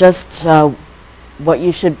 That's just what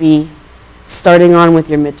you should be starting on with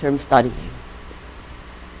your midterm studying.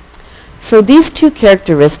 So these 2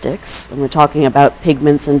 characteristics, when we're talking about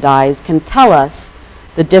pigments and dyes, can tell us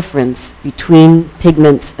the difference between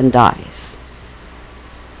pigments and dyes.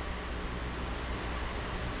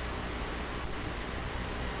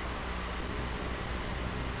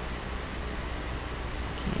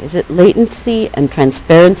 Okay, is it latency and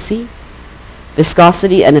transparency,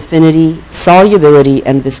 viscosity and affinity, solubility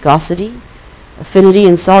and viscosity, affinity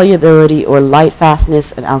and solubility, or light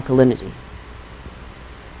fastness and alkalinity?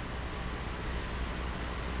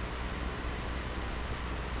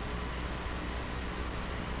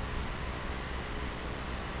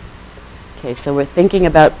 Okay, so we're thinking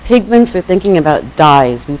about pigments, we're thinking about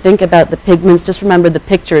dyes. We think about the pigments, just remember the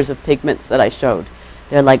pictures of pigments that I showed.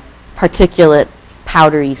 They're like particulate,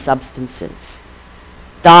 powdery substances.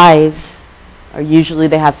 Dyes are usually,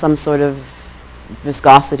 they have some sort of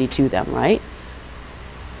viscosity to them, right?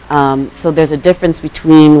 So there's a difference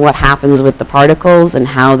between what happens with the particles and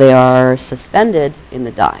how they are suspended in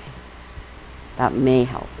the dye. That may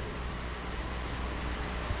help.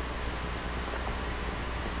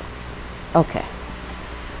 Okay.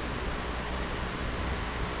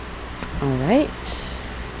 All right.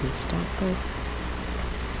 Let me stop this.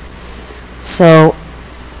 So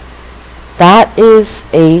that is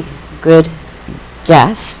a good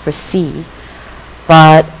guess for C,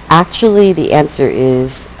 but actually the answer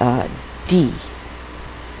is D,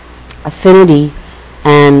 affinity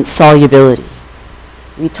and solubility.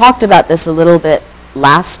 We talked about this a little bit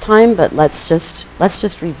last time, but let's just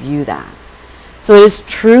review that. So it is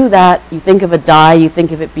true that you think of a dye, you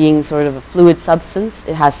think of it being sort of a fluid substance.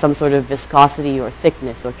 It has some sort of viscosity or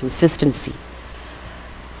thickness or consistency.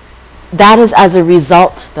 That is as a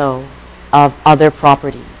result, though, of other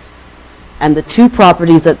properties. And the two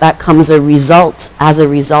properties that comes as a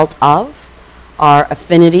result of are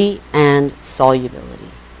affinity and solubility.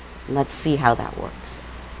 And let's see how that works.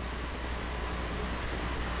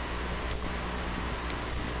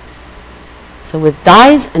 So with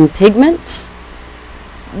dyes and pigments,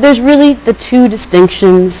 there's really the two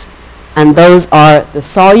distinctions, and those are the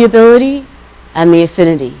solubility and the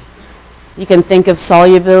affinity. You can think of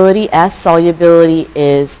solubility, S, solubility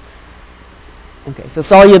is, okay, so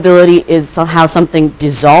solubility is how something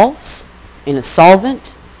dissolves in a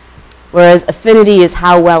solvent, whereas affinity is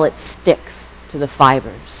how well it sticks to the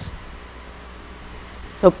fibers.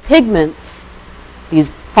 So pigments,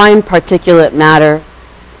 these fine particulate matter,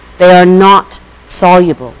 they are not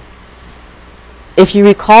soluble. If you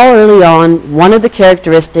recall early on, one of the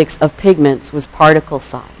characteristics of pigments was particle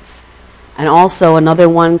size, and also another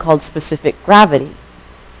one called specific gravity.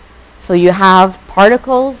 So you have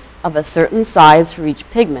particles of a certain size for each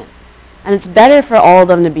pigment, and it's better for all of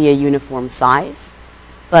them to be a uniform size,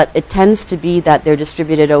 but it tends to be that they're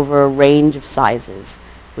distributed over a range of sizes,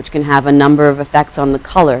 which can have a number of effects on the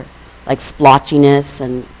color, like splotchiness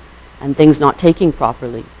and things not taking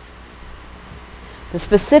properly. The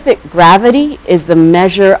specific gravity is the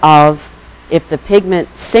measure of if the pigment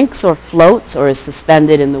sinks or floats or is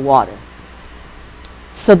suspended in the water.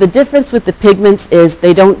 So the difference with the pigments is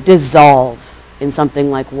they don't dissolve in something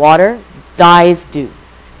like water. Dyes do.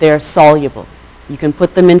 They're soluble. You can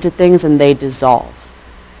put them into things and they dissolve.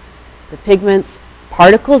 The pigments,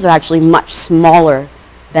 particles are actually much smaller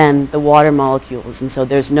than the water molecules, and so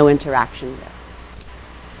there's no interaction there.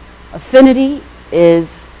 Affinity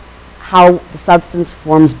is how the substance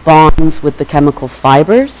forms bonds with the chemical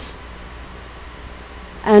fibers.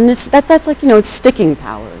 And that's like, it's sticking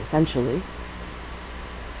power, essentially.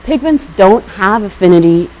 Pigments don't have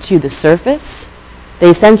affinity to the surface. They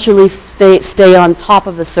essentially stay on top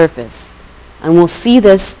of the surface. And we'll see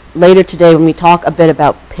this later today when we talk a bit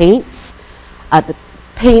about paints.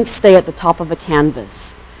 Paints stay at the top of a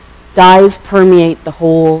canvas. Dyes permeate the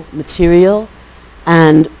whole material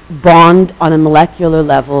and bond on a molecular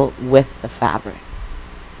level with the fabric.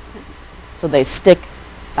 So they stick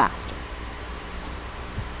faster.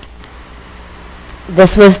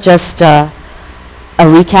 This was just a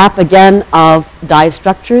recap again of dye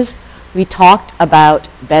structures. We talked about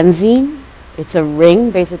benzene. It's a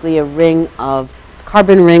ring, basically a ring of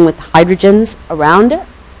carbon ring with hydrogens around it.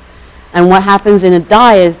 And what happens in a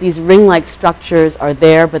dye is these ring-like structures are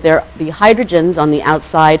there, but the hydrogens on the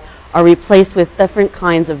outside are replaced with different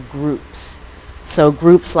kinds of groups. So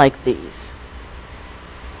groups like these.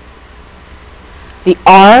 The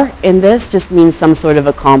R in this just means some sort of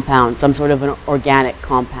a compound, some sort of an organic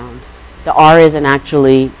compound. The R isn't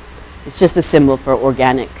actually, it's just a symbol for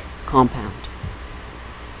organic compound.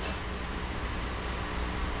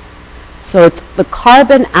 So it's the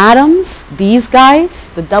carbon atoms, these guys,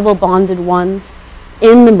 the double bonded ones,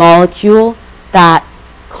 in the molecule that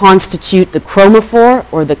constitute the chromophore,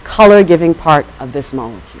 or the color-giving part of this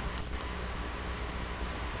molecule.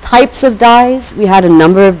 Types of dyes, we had a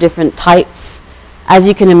number of different types. As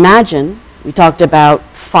you can imagine, we talked about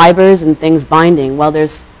fibers and things binding. Well,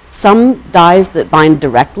 there's some dyes that bind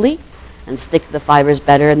directly and stick to the fibers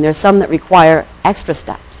better, and there's some that require extra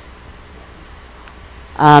steps.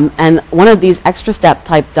 And one of these extra step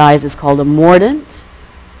type dyes is called a mordant,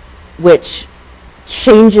 which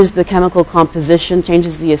changes the chemical composition,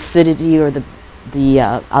 changes the acidity or the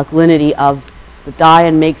alkalinity of the dye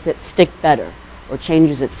and makes it stick better or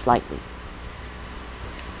changes it slightly.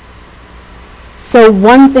 So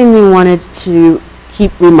one thing we wanted to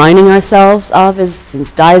keep reminding ourselves of is,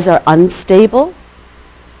 since dyes are unstable,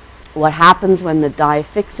 what happens when the dye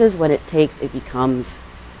fixes, when it takes, it becomes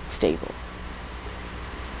stable.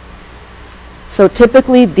 So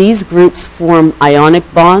typically these groups form ionic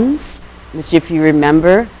bonds, which, if you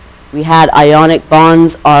remember, we had ionic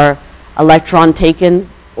bonds are electron taken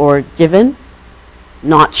or given,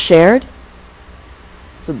 not shared.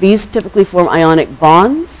 So these typically form ionic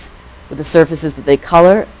bonds with the surfaces that they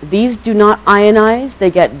color. These do not ionize,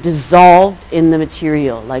 they get dissolved in the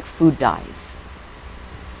material like food dyes.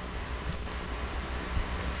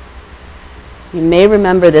 You may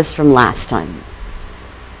remember this from last time.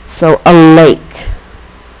 So a lake.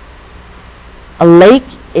 A lake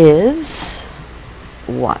is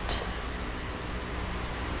what?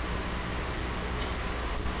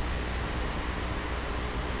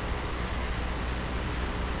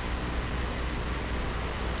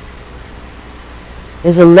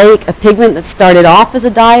 Is a lake a pigment that started off as a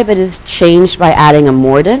dye but is changed by adding a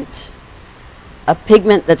mordant? A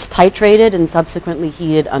pigment that's titrated and subsequently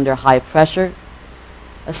heated under high pressure?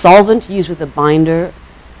 A solvent used with a binder,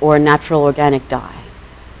 or a natural organic dye?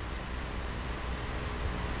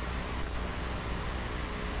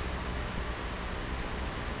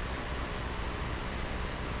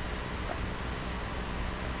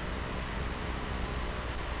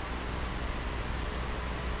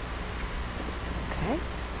 Okay.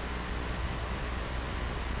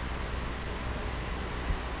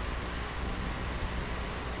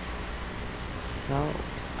 So,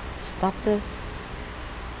 stop this.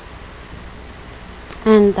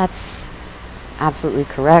 And that's absolutely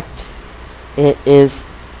correct. It is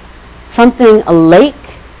something, a lake,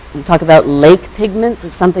 we talk about lake pigments,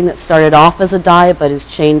 it's something that started off as a dye but is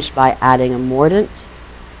changed by adding a mordant.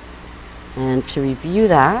 And to review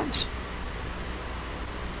that,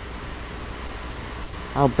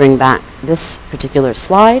 I'll bring back this particular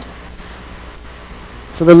slide.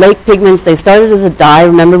 So the lake pigments, they started as a dye.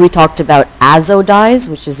 Remember we talked about azo dyes,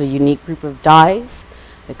 which is a unique group of dyes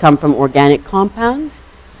that come from organic compounds.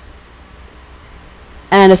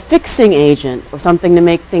 And a fixing agent, or something to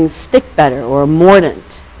make things stick better, or a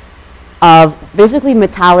mordant of basically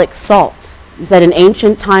metallic salt. We said in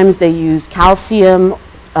ancient times they used calcium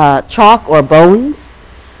chalk or bones.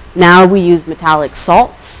 Now we use metallic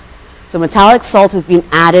salts. So metallic salt has been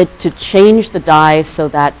added to change the dye so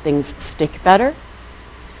that things stick better.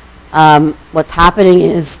 What's happening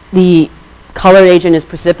is the color agent is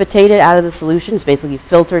precipitated out of the solution. It's basically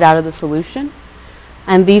filtered out of the solution.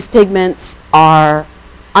 And these pigments are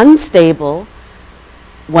unstable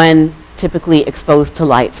when typically exposed to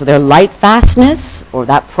light. So their light fastness, or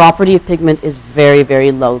that property of pigment, is very,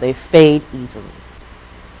 very low. They fade easily.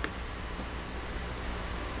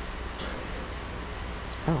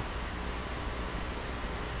 Oh.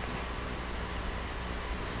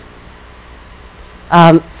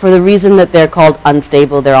 For the reason that they're called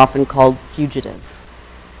unstable, they're often called fugitive.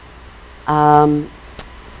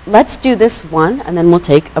 Let's do this one, and then we'll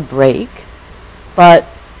take a break. But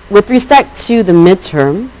with respect to the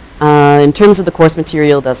midterm, in terms of the course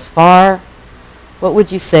material thus far, what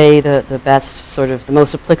would you say the best, sort of the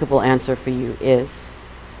most applicable answer for you is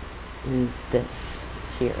in this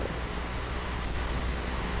here?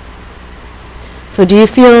 So do you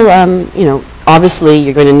feel, obviously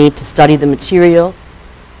you're going to need to study the material,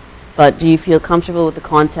 but do you feel comfortable with the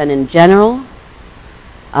content in general?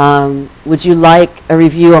 Would you like a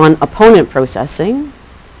review on opponent processing,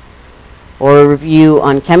 or a review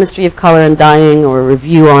on chemistry of color and dyeing, or a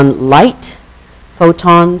review on light,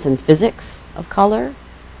 photons, and physics of color,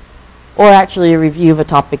 or actually a review of a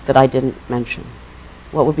topic that I didn't mention?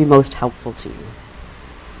 What would be most helpful to you?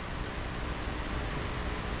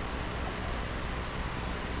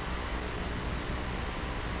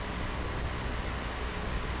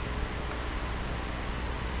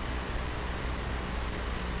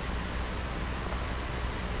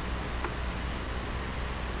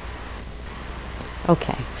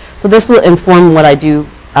 Okay, so this will inform what I do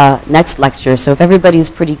next lecture. So if everybody's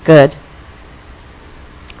pretty good,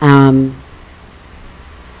 then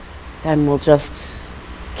we'll just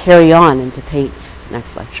carry on into Pate's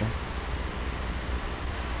next lecture.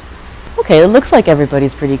 Okay, it looks like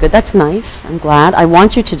everybody's pretty good. That's nice. I'm glad. I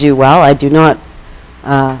want you to do well. I do not,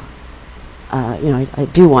 I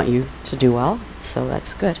do want you to do well, so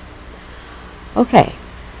that's good. Okay,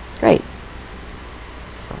 great.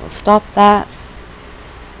 So we'll stop that.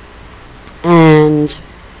 And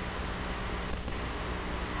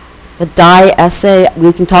the dye essay,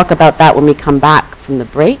 we can talk about that when we come back from the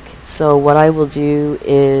break. So what I will do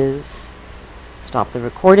is stop the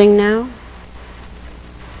recording now.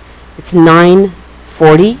 It's 9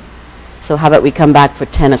 10:40. So how about we come back for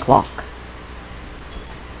 10 o'clock?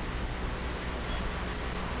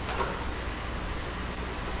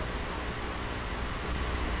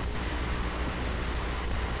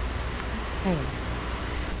 Okay.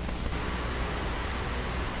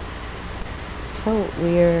 So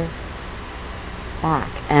we're back,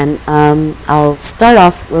 and I'll start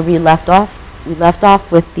off where we left off. We left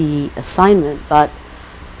off with the assignment, but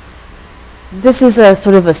this is a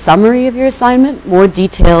sort of a summary of your assignment. More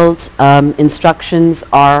detailed instructions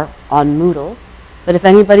are on Moodle, but if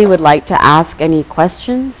anybody would like to ask any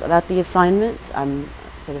questions about the assignment, I'm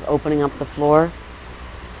sort of opening up the floor.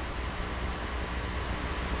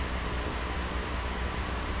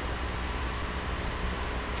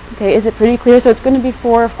 Okay, is it pretty clear? So it's going to be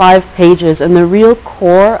 4 or 5 pages, and the real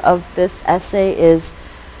core of this essay is,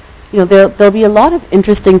 there'll be a lot of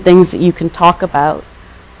interesting things that you can talk about,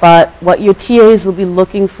 but what your TAs will be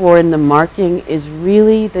looking for in the marking is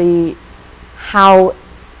really the how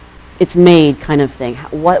it's made kind of thing.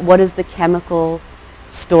 What is the chemical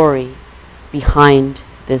story behind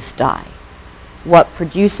this dye? What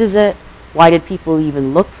produces it? Why did people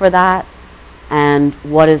even look for that? And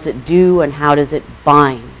what does it do, and how does it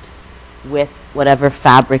bind with whatever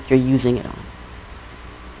fabric you're using it on?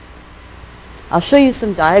 I'll show you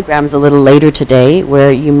some diagrams a little later today where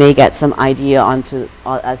you may get some idea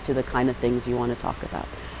as to the kind of things you want to talk about.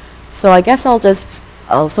 So I guess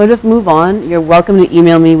I'll sort of move on. You're welcome to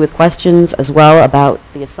email me with questions as well about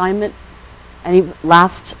the assignment. Any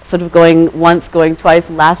last, sort of going once, going twice,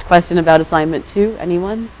 last question about assignment 2?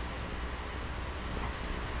 Anyone?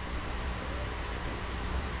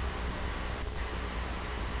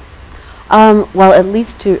 Yes. Well, at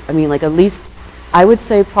least 2, at least, I would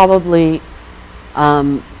say probably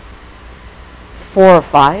 4 or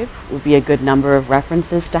 5 would be a good number of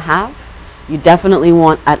references to have. You definitely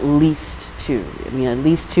want at least 2. At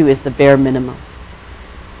least 2 is the bare minimum.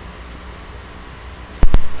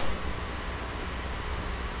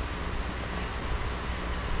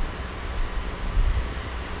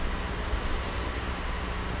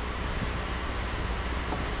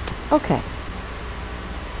 Okay.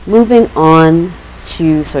 Moving on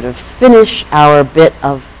to sort of finish our bit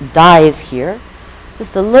of dyes here.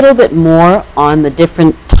 Just a little bit more on the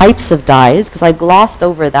different types of dyes, because I glossed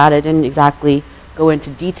over that. I didn't exactly go into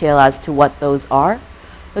detail as to what those are.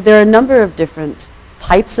 But there are a number of different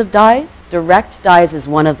types of dyes. Direct dyes is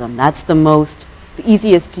one of them. That's the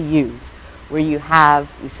easiest to use, where you have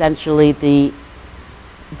essentially the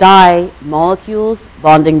dye molecules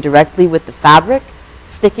bonding directly with the fabric,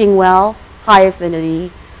 sticking well, high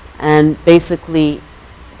affinity, and basically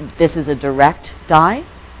this is a direct dye.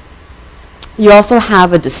 You also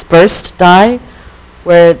have a dispersed dye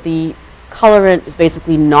where the colorant is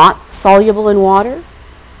basically not soluble in water,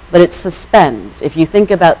 but it suspends. If you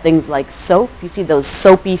think about things like soap, you see those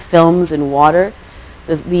soapy films in water.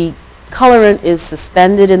 The colorant is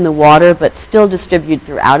suspended in the water but still distributed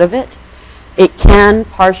throughout of it. It can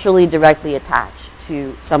partially directly attach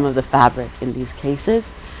to some of the fabric in these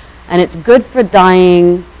cases. And it's good for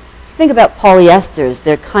dyeing. If you think about polyesters,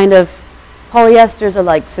 polyesters are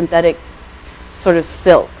like synthetic sort of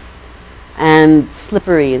silks and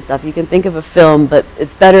slippery and stuff. You can think of a film, but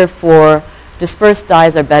it's better for, dispersed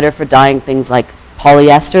dyes are better for dyeing things like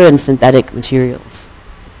polyester and synthetic materials.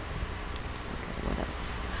 Okay, what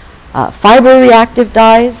else? Fiber reactive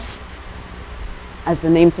dyes, as the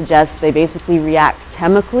name suggests, they basically react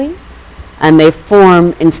chemically, and they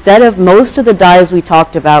form, instead of most of the dyes we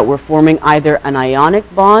talked about were forming either an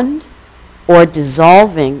ionic bond or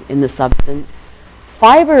dissolving in the substance,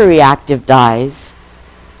 fiber reactive dyes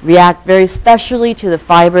react very specially to the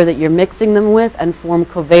fiber that you're mixing them with and form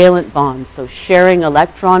covalent bonds, so sharing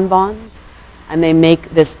electron bonds, and they make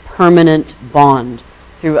this permanent bond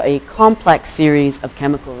through a complex series of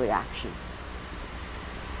chemical reactions.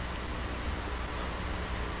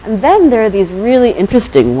 And then there are these really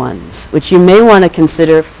interesting ones, which you may want to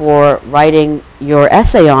consider for writing your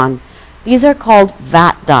essay on. These are called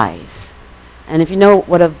vat dyes. And if you know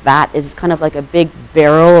what a vat is, it's kind of like a big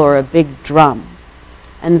barrel or a big drum.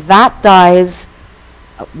 And vat dyes,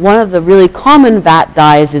 one of the really common vat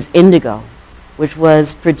dyes is indigo, which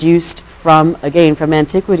was produced from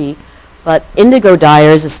antiquity. But indigo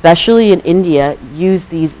dyers, especially in India, use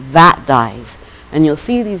these vat dyes. And you'll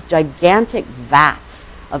see these gigantic vats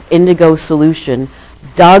of indigo solution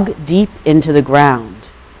dug deep into the ground.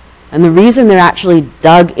 And the reason they're actually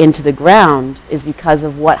dug into the ground is because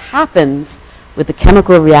of what happens with the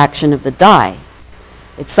chemical reaction of the dye.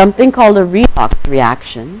 It's something called a redox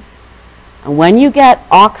reaction. And when you get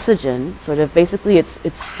oxygen, sort of basically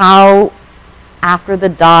it's how after the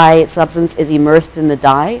dye substance is immersed in the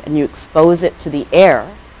dye and you expose it to the air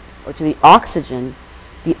or to the oxygen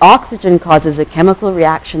causes a chemical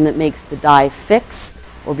reaction that makes the dye fix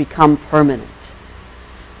or become permanent.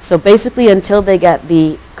 So basically, until they get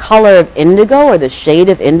the color of indigo or the shade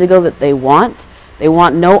of indigo that they want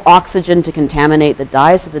no oxygen to contaminate the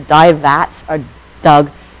dye, so the dye vats are dug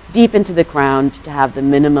deep into the ground to have the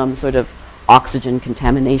minimum sort of oxygen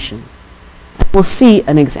contamination. We'll see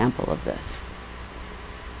an example of this.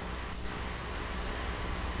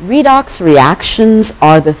 Redox reactions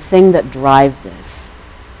are the thing that drive this.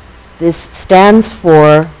 This stands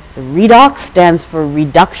for, the redox stands for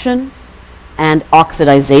reduction and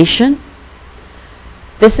oxidization.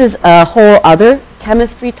 This is a whole other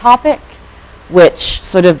chemistry topic, which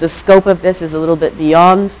sort of the scope of this is a little bit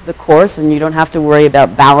beyond the course, and you don't have to worry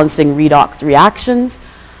about balancing redox reactions.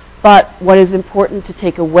 But what is important to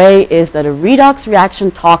take away is that a redox reaction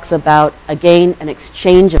talks about, again, an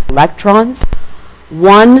exchange of electrons.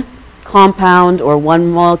 One compound or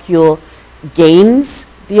one molecule gains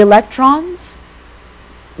the electrons,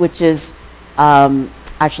 which is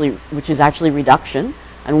actually reduction,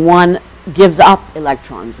 and one gives up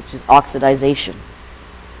electrons, which is oxidization.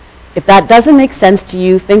 If that doesn't make sense to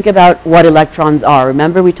you, think about what electrons are.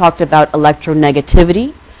 Remember, we talked about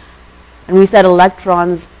electronegativity, and we said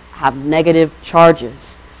electrons have negative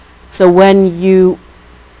charges. So when you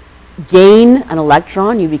gain an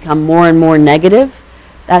electron, you become more and more negative.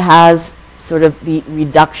 That has sort of the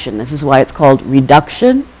reduction. This is why it's called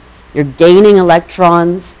reduction. You're gaining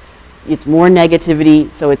electrons. It's more negativity,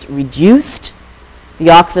 so it's reduced. The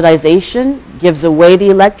oxidization gives away the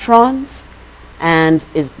electrons and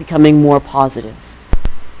is becoming more positive.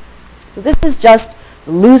 So this is just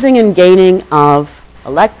losing and gaining of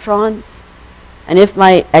electrons. And if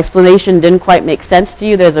my explanation didn't quite make sense to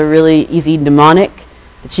you, there's a really easy mnemonic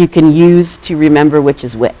that you can use to remember which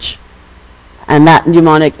is which. And that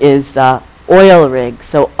mnemonic is oil rig.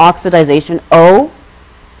 So oxidization,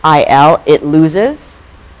 O-I-L, it loses.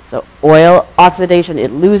 So oil, oxidation,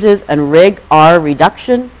 it loses. And rig, R,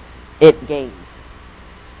 reduction, it gains.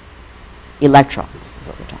 Electrons is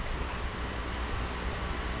what we're talking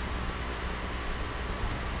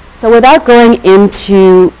about. So without going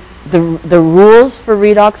into the rules for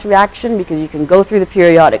redox reaction, because you can go through the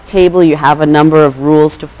periodic table, you have a number of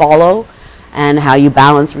rules to follow and how you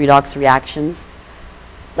balance redox reactions.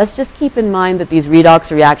 Let's just keep in mind that these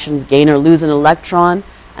redox reactions gain or lose an electron,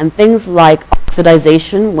 and things like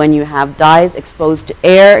oxidization, when you have dyes exposed to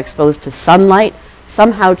air, exposed to sunlight,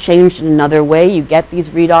 somehow changed in another way, you get these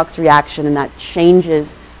redox reaction, and that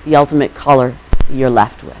changes the ultimate color you're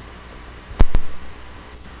left with.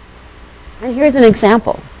 And here's an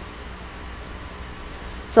example.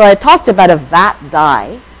 So I talked about a vat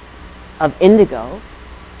dye of indigo,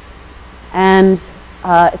 and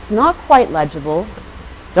it's not quite legible.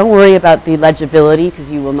 Don't worry about the legibility, because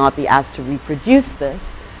you will not be asked to reproduce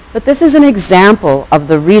this. But this is an example of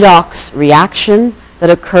the redox reaction that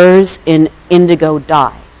occurs in indigo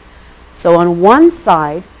dye. So on one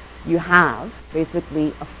side, you have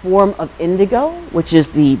basically a form of indigo, which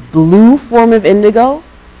is the blue form of indigo.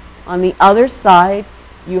 On the other side,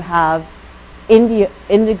 you have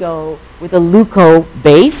indigo with a leuco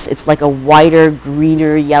base. It's like a whiter,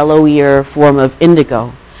 greener, yellowier form of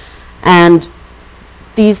indigo. And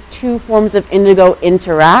these two forms of indigo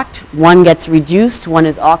interact. One gets reduced, one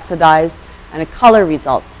is oxidized, and a color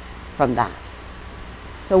results from that.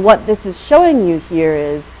 So what this is showing you here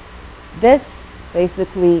is this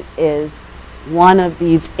basically is one of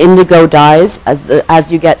these indigo dyes.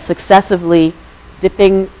 As you get successively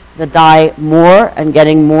dipping the dye more and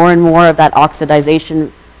getting more and more of that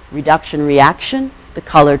oxidization reduction reaction, the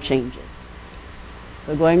color changes.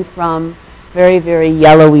 So going from very, very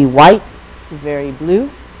yellowy white to very blue.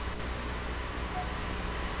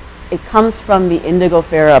 It comes from the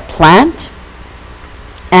Indigofera plant,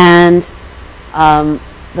 and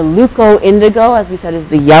the leuco indigo, as we said, is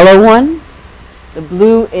the yellow one. The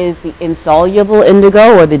blue is the insoluble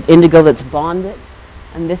indigo, or the indigo that's bonded.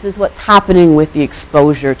 And this is what's happening with the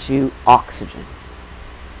exposure to oxygen.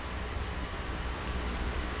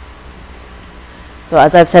 So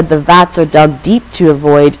as I've said, the vats are dug deep to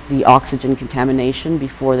avoid the oxygen contamination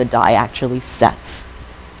before the dye actually sets.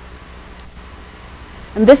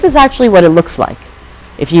 And this is actually what it looks like.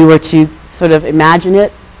 If you were to sort of imagine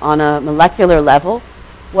it on a molecular level,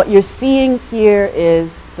 what you're seeing here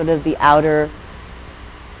is sort of the outer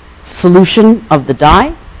solution of the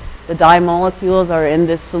dye. The dye molecules are in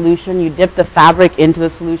this solution. You dip the fabric into the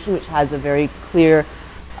solution, which has a very clear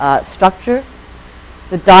structure.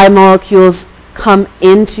 The dye molecules come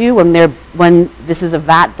into, when this is a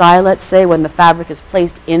vat dye, let's say, when the fabric is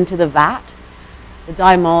placed into the vat, the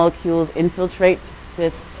dye molecules infiltrate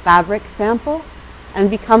this fabric sample and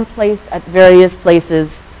become placed at various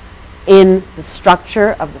places in the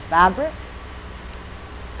structure of the fabric.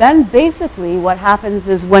 Then basically what happens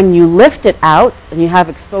is when you lift it out and you have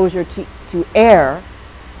exposure to air,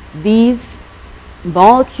 these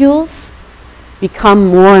molecules become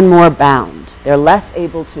more and more bound. They're less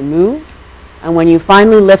able to move. And when you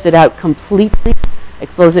finally lift it out completely,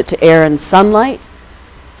 expose it to air and sunlight,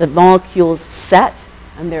 the molecules set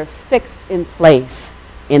and they're fixed in place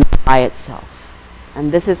in the dye itself.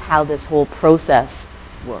 And this is how this whole process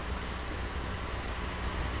works.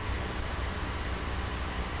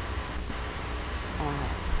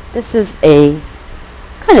 This is a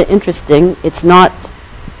kind of interesting, it's not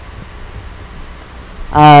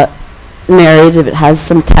narrative, it has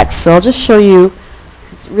some text. So I'll just show you,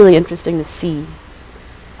 it's really interesting to see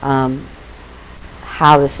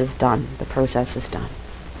how this is done, the process is done.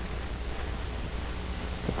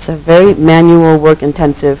 It's a very manual,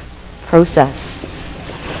 work-intensive process.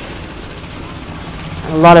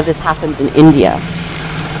 And a lot of this happens in India.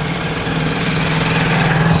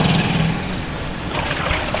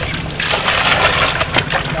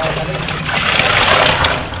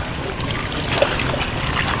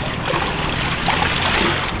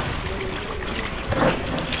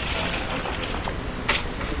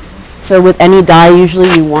 So with any dye, usually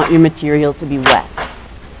you want your material to be wet.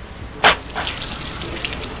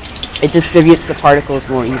 It distributes the particles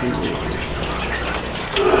more evenly.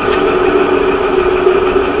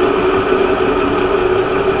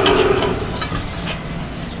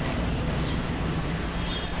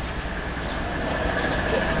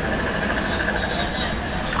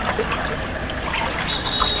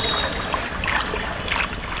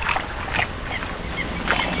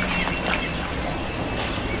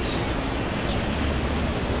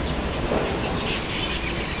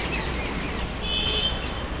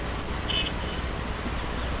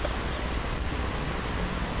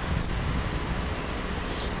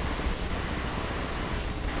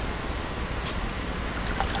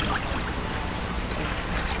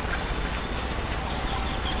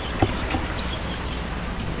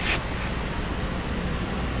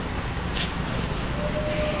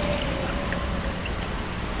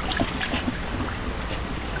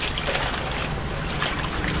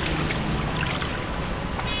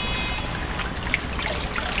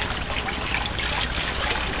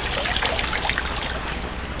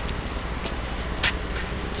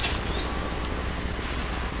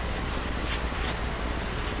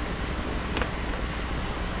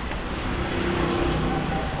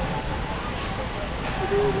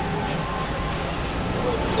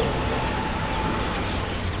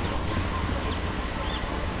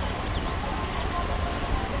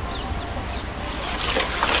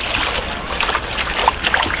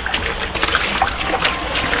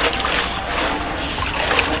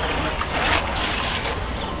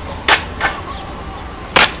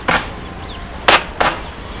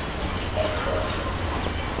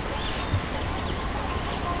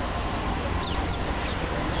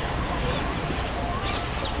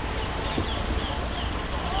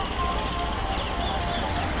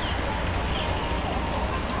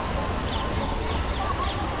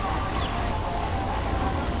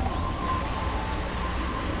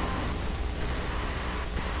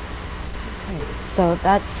 So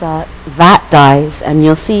that's vat dyes, and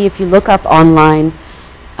you'll see if you look up online,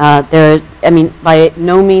 by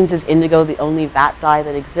no means is indigo the only vat dye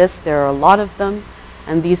that exists. There are a lot of them,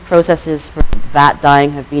 and these processes for vat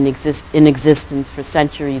dyeing have been in existence for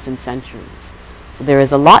centuries and centuries. So there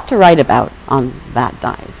is a lot to write about on vat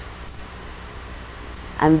dyes.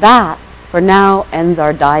 And that, for now, ends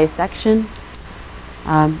our dye section.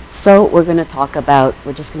 So we're going to talk about,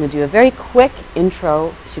 we're just going to do a very quick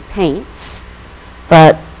intro to paints.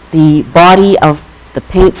 But the body of the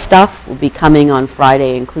paint stuff will be coming on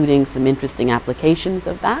Friday, including some interesting applications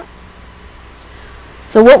of that.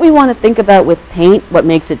 So what we want to think about with paint, what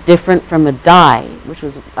makes it different from a dye, which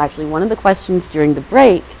was actually one of the questions during the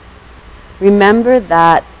break, remember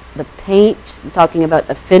that the paint, I'm talking about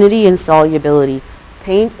affinity and solubility,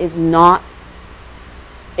 paint is not,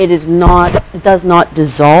 it does not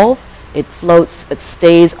dissolve, it floats, it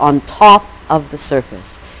stays on top of the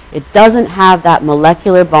surface. It doesn't have that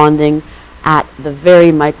molecular bonding at the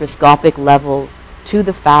very microscopic level to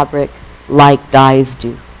the fabric like dyes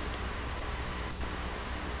do.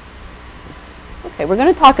 Okay, we're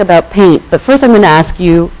going to talk about paint, but first I'm going to ask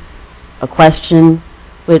you a question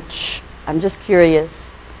which I'm just curious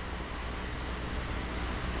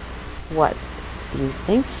what you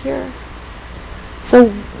think here. So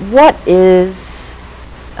what is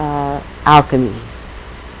alchemy?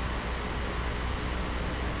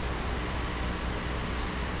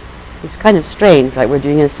 It's kind of strange, right? We're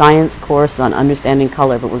doing a science course on understanding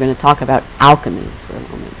color, but we're going to talk about alchemy for a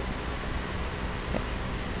moment.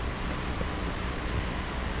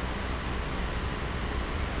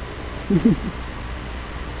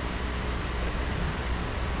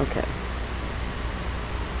 Okay.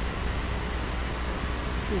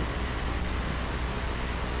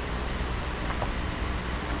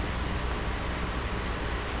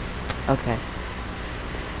 Okay.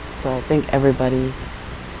 So I think everybody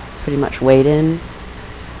pretty much weighed in.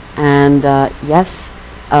 And yes,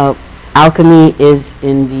 alchemy is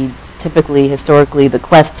indeed typically, historically, the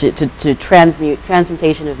quest to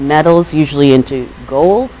transmutation of metals, usually into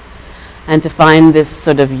gold, and to find this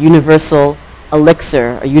sort of universal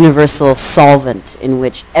elixir, a universal solvent in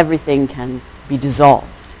which everything can be dissolved.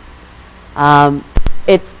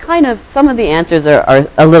 It's kind of, some of the answers are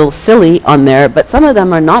a little silly on there, but some of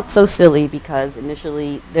them are not so silly because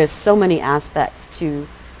initially there's so many aspects to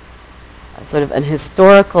sort of an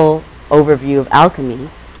historical overview of alchemy.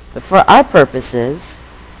 But for our purposes,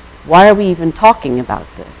 why are we even talking about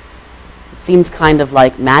this? It seems kind of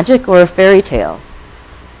like magic or a fairy tale.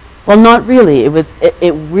 Well, not really.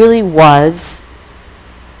 It really was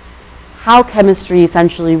how chemistry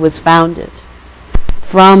essentially was founded.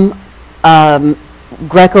 From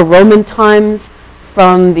Greco-Roman times,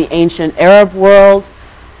 from the ancient Arab world,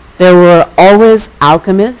 there were always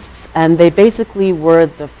alchemists, and they basically were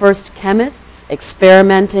the first chemists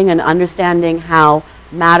experimenting and understanding how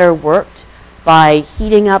matter worked by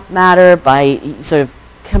heating up matter, by sort of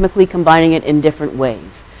chemically combining it in different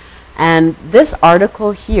ways. And this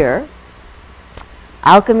article here,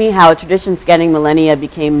 Alchemy, How a Tradition Spanning Millennia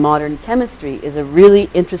Became Modern Chemistry, is a really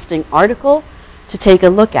interesting article to take a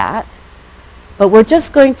look at. But we're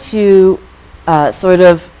just going to sort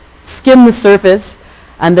of skim the surface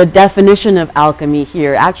and the definition of alchemy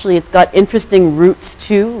here. Actually, it's got interesting roots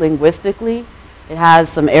too, linguistically. It has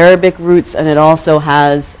some Arabic roots, and it also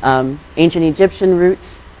has ancient Egyptian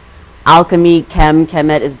roots. Alchemy,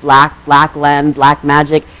 chemet is black, black land, black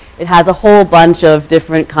magic. It has a whole bunch of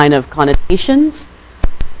different kind of connotations.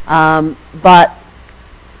 But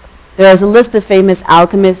there's a list of famous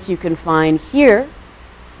alchemists you can find here.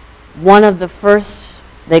 One of the first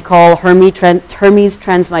they call Hermes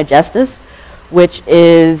Trismegistus, which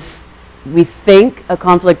is, we think, a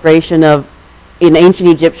conflagration of an ancient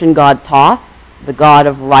Egyptian god Thoth, the god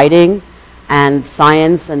of writing and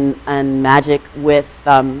science and magic, with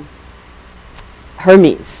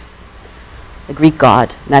Hermes, the Greek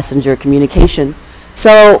god, messenger, communication.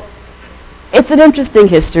 So it's an interesting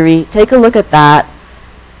history. Take a look at that.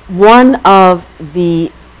 One of the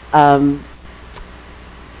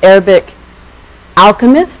Arabic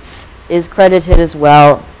alchemists is credited as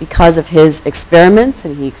well because of his experiments,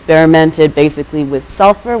 and he experimented basically with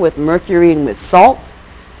sulfur, with mercury, and with salt.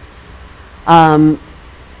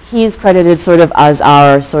 He's credited sort of as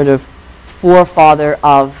our sort of forefather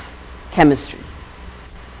of chemistry.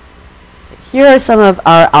 Here are some of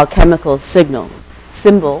our alchemical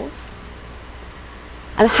symbols.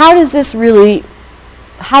 And how does this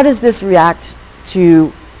react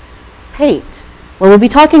to paint? Well, we'll be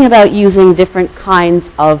talking about using different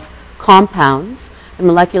kinds of compounds and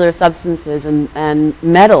molecular substances and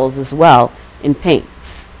metals as well in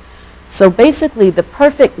paints. So basically, the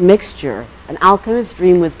perfect mixture, an alchemist's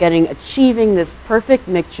dream was achieving this perfect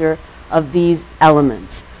mixture of these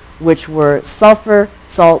elements, which were sulfur,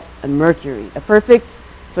 salt, and mercury. A perfect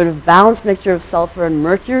sort of balanced mixture of sulfur and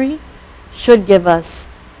mercury should give us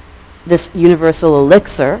this universal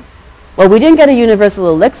elixir. Well, we didn't get a universal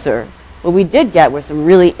elixir. What we did get were some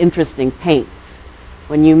really interesting paints.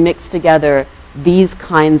 When you mix together these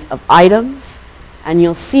kinds of items, and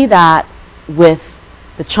you'll see that with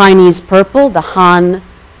the Chinese purple, the Han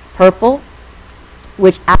purple,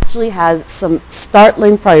 which actually has some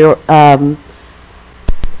startling sort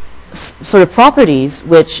of properties,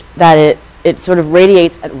 which that it sort of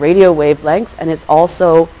radiates at radio wavelengths, and it's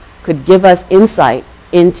also could give us insight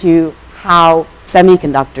into how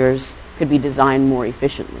semiconductors could be designed more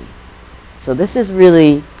efficiently. So this is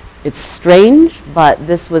really, it's strange, but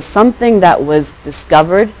this was something that was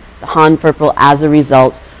discovered, the Han purple, as a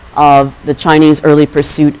result of the Chinese early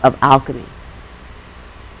pursuit of alchemy.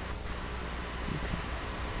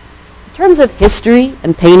 In terms of history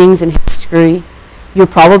and paintings in history, you'll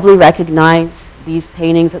probably recognize these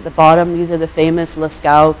paintings at the bottom. These are the famous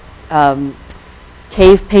Lascaux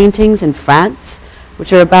cave paintings in France,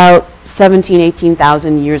 which are about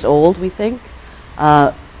 18,000 years old, we think.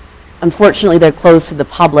 Unfortunately, they're closed to the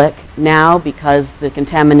public now because the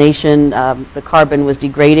contamination, the carbon was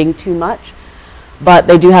degrading too much. But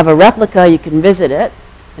they do have a replica, you can visit it.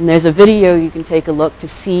 And there's a video you can take a look to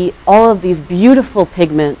see all of these beautiful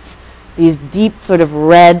pigments, these deep sort of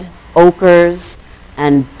red ochres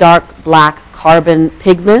and dark black carbon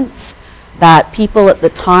pigments that people at the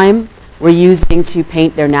time were using to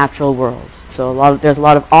paint their natural world. So there's a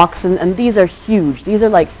lot of oxen, and these are huge. These are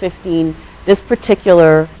like 15, this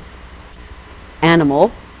particular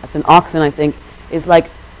animal, that's an oxen I think, is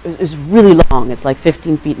really long. It's like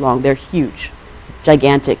 15 feet long. They're huge,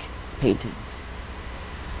 gigantic paintings.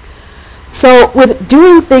 So with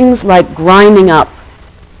doing things like grinding up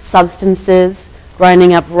substances,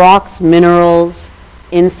 grinding up rocks, minerals,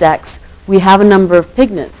 insects, we have a number of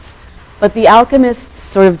pigments. But the alchemists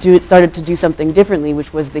started to do something differently,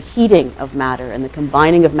 which was the heating of matter and the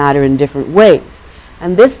combining of matter in different ways.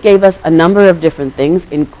 And this gave us a number of different things,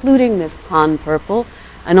 including this Han purple,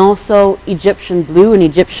 and also Egyptian blue and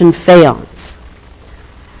Egyptian faience.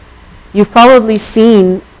 You've probably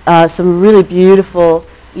seen some really beautiful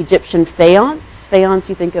Egyptian faience. Faience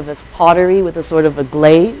you think of as pottery with a sort of a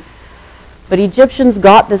glaze. But Egyptians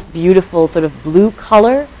got this beautiful sort of blue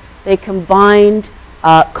color. They combined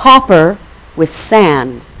copper with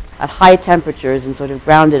sand at high temperatures and sort of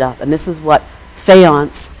ground it up. And this is what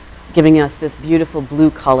faience, giving us this beautiful blue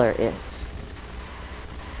color, is.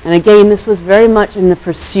 And again, this was very much in the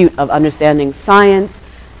pursuit of understanding science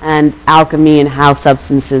and alchemy and how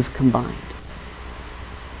substances combined.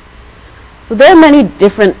 So there are many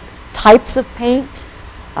different types of paint.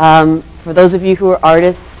 For those of you who are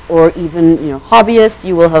artists or even hobbyists,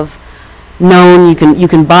 you will have known you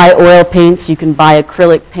can buy oil paints, you can buy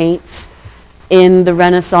acrylic paints. In the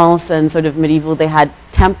Renaissance and sort of medieval, they had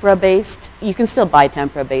tempera-based. You can still buy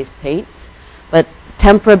tempera-based paints, but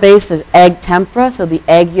tempera-based is egg tempera, so the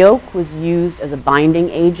egg yolk was used as a binding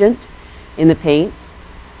agent in the paints.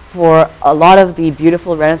 For a lot of the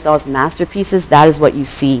beautiful Renaissance masterpieces, that is what you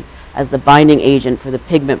see as the binding agent for the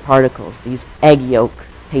pigment particles, these egg yolk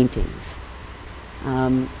paintings.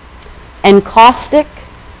 Encaustic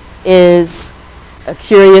is a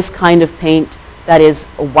curious kind of paint that is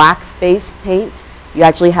a wax-based paint. You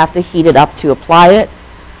actually have to heat it up to apply it.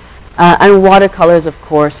 And watercolors, of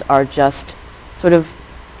course, are just sort of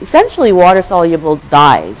essentially water-soluble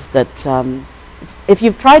dyes that if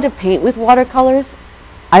you've tried to paint with watercolors,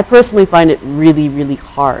 I personally find it really, really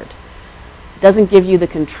hard. It doesn't give you the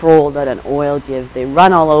control that an oil gives. They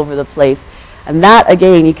run all over the place. And that,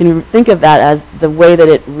 again, you can think of that as the way that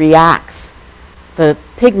it reacts. The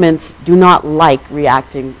pigments do not like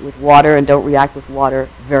reacting with water and don't react with water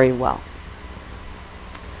very well.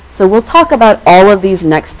 So we'll talk about all of these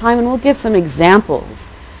next time, and we'll give some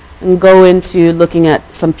examples and go into looking at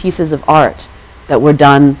some pieces of art that were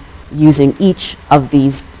done using each of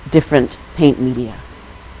these different paint media.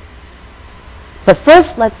 But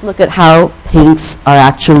first, let's look at how paints are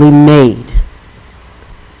actually made.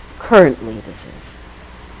 Currently, this is.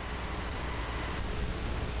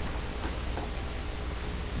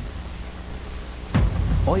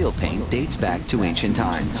 Oil paint dates back to ancient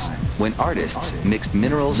times, when artists mixed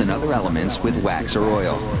minerals and other elements with wax or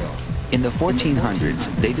oil. In the 1400s,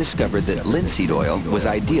 they discovered that linseed oil was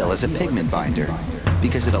ideal as a pigment binder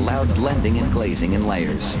because it allowed blending and glazing in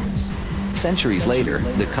layers. Centuries later,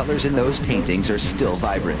 the colors in those paintings are still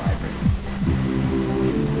vibrant.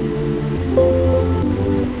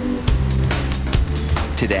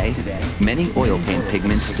 Today, many oil paint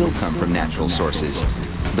pigments still come from natural sources,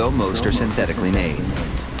 though most are synthetically made.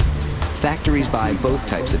 Factories buy both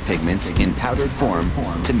types of pigments in powdered form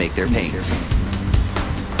to make their paints.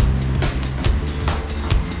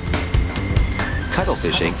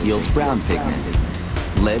 Cuttlefish ink yields brown pigment.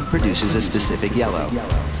 Lead produces a specific yellow,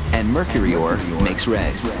 and mercury ore makes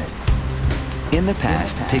red. In the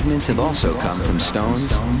past, pigments have also come from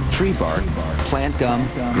stones, tree bark, plant gum,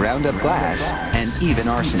 ground up glass, and even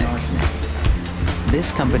arsenic.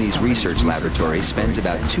 This company's research laboratory spends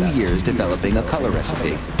about 2 years developing a color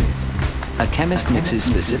recipe. A chemist mixes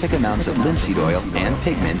specific amounts of linseed oil and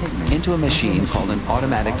pigment into a machine called an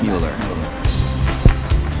automatic Mueller.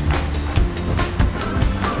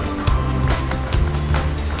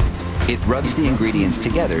 It rubs the ingredients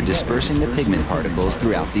together, dispersing the pigment particles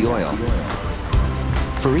throughout the oil.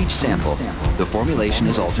 For each sample, the formulation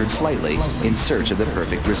is altered slightly in search of the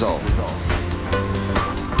perfect result.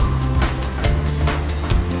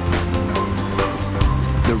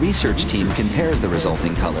 The research team compares the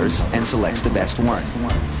resulting colors and selects the best one.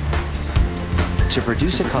 To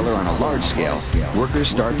produce a color on a large scale, workers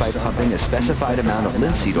start by pumping a specified amount of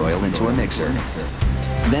linseed oil into a mixer.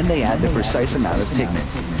 Then they add the precise amount of pigment.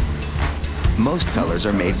 Most colors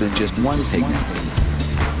are made with just one pigment.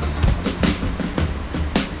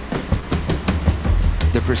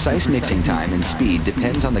 The precise mixing time and speed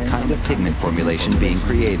depends on the kind of pigment formulation being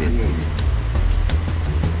created.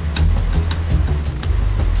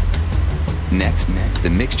 Next,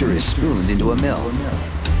 the mixture is spooned into a mill.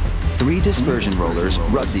 3 dispersion rollers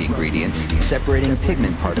rub the ingredients, separating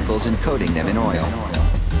pigment particles and coating them in oil.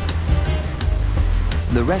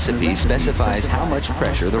 The recipe specifies how much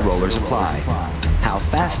pressure the rollers apply, how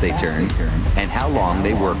fast they turn, and how long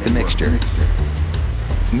they work the mixture.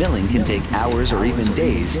 Milling can take hours or even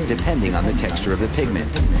days, depending on the texture of the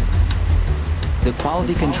pigment. The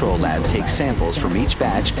Quality Control Lab takes samples from each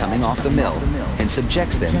batch coming off the mill and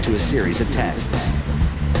subjects them to a series of tests.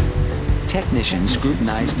 Technicians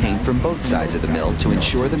scrutinize paint from both sides of the mill to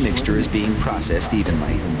ensure the mixture is being processed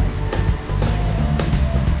evenly.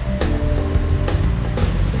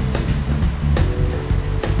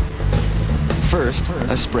 First,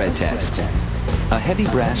 a spread test. A heavy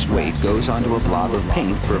brass weight goes onto a blob of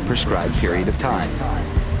paint for a prescribed period of time.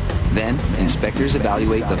 Then, inspectors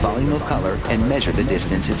evaluate the volume of color and measure the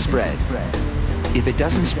distance it spread. If it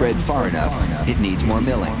doesn't spread far enough, it needs more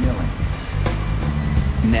milling.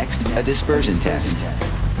 Next, a dispersion test.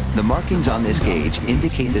 The markings on this gauge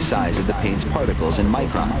indicate the size of the paint's particles in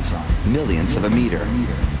microns, millionths of a meter.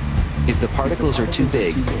 If the particles are too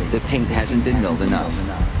big, the paint hasn't been milled enough.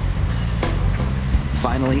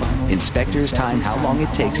 Finally, inspectors time how long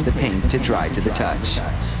it takes the paint to dry to the touch.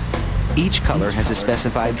 Each color has a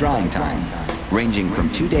specified drying time, ranging from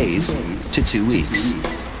 2 days to 2 weeks.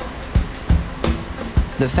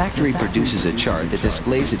 The factory produces a chart that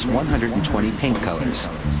displays its 120 paint colors.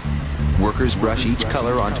 Workers brush each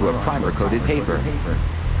color onto a primer-coated paper.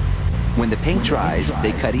 When the paint dries,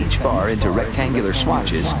 they cut each bar into rectangular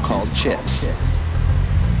swatches called chips.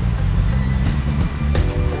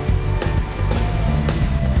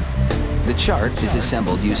 The chart is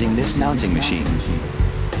assembled using this mounting machine.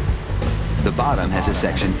 The bottom has a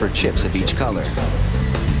section for chips of each color.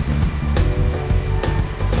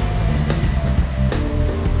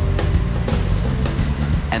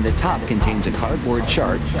 And the top contains a cardboard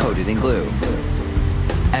chart coated in glue.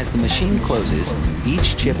 As the machine closes,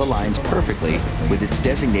 each chip aligns perfectly with its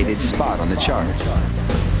designated spot on the chart.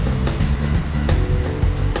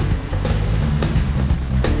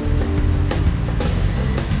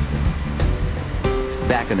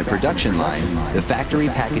 Back on the production line, the factory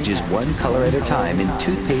packages one color at a time in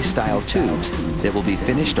toothpaste-style tubes that will be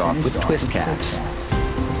finished off with twist caps.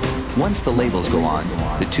 Once the labels go on,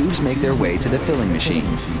 the tubes make their way to the filling machine.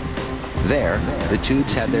 There, the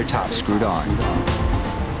tubes have their tops screwed on.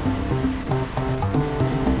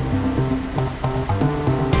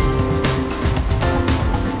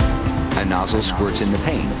 A nozzle squirts in the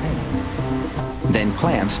paint. Then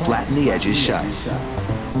clamps flatten the edges shut.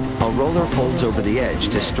 A roller folds over the edge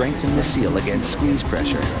to strengthen the seal against squeeze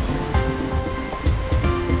pressure.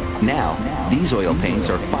 Now, these oil paints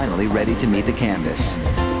are finally ready to meet the canvas.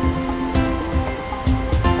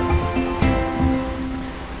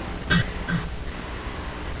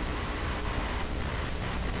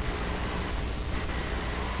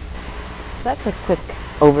 That's a quick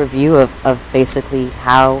overview of basically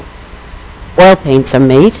how oil paints are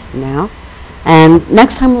made now. And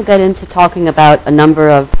next time we'll get into talking about a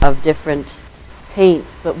number of different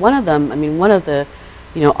paints. But one of them, one of the,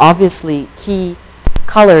 obviously key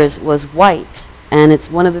colors was white. And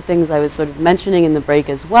it's one of the things I was sort of mentioning in the break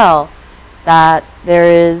as well, that there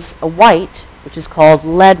is a white, which is called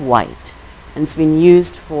lead white. And it's been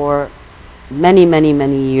used for many, many,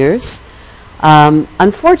 many years.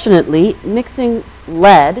 Unfortunately, mixing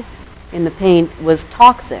lead in the paint was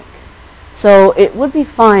toxic. So it would be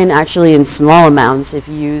fine actually in small amounts if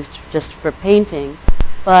used just for painting,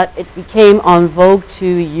 but it became en vogue to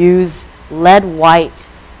use lead white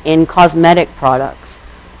in cosmetic products,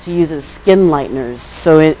 to use as skin lighteners.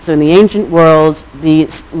 So in the ancient world, the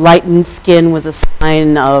lightened skin was a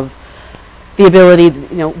sign of the ability,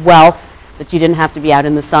 wealth, that you didn't have to be out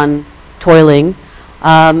in the sun toiling.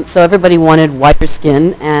 So everybody wanted whiter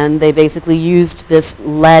skin, and they basically used this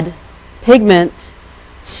lead pigment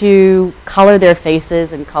to color their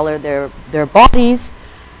faces and color their bodies,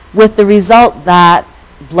 with the result that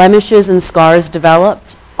blemishes and scars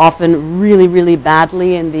developed, often really, really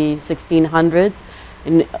badly in the 1600s.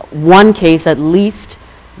 In one case at least,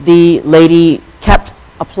 the lady kept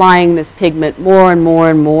applying this pigment more and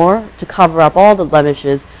more and more to cover up all the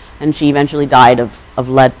blemishes, and she eventually died of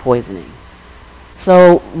lead poisoning.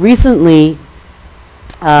 So recently,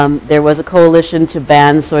 there was a coalition to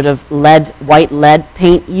ban sort of white lead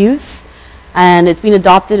paint use, and it's been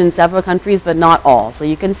adopted in several countries, but not all. So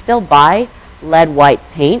you can still buy lead white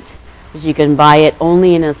paint, but you can buy it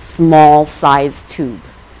only in a small size tube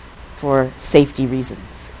for safety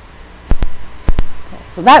reasons. Okay,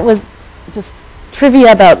 so that was just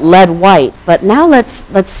trivia about lead white, but now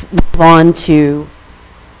let's move on to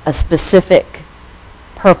a specific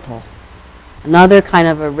purple. Another kind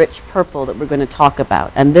of a rich purple that we're going to talk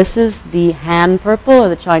about. And this is the Han purple, or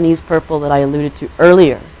the Chinese purple that I alluded to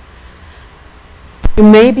earlier. You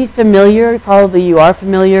may be familiar, probably you are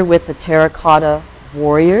familiar with the terracotta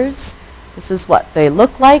warriors. This is what they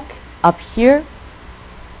look like up here.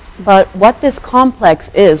 But what this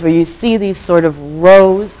complex is, where you see these sort of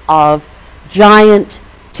rows of giant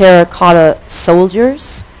terracotta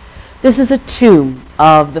soldiers, this is a tomb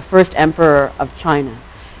of the first emperor of China.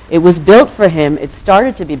 It was built for him, it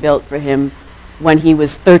started to be built for him when he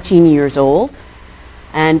was 13 years old,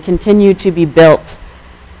 and continued to be built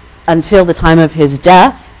until the time of his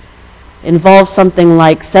death. Involved something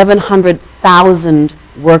like 700,000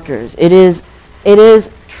 workers. It is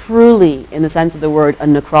truly, in the sense of the word, a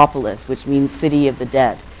necropolis, which means city of the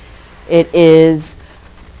dead. It is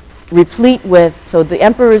replete with, so the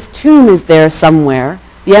emperor's tomb is there somewhere.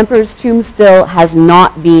 The emperor's tomb still has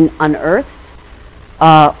not been unearthed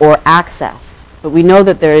or accessed, but we know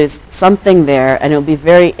that there is something there, and it'll be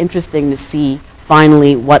very interesting to see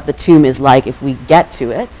finally what the tomb is like if we get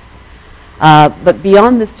to it. But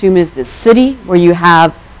beyond this tomb is this city where you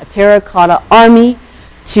have a terracotta army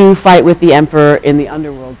to fight with the emperor in the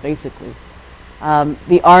underworld, basically.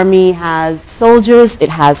 The army has soldiers, it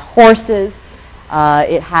has horses,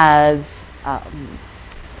 it has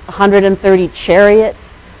 130 chariots,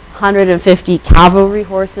 150 cavalry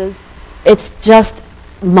horses. It's just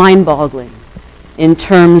mind-boggling in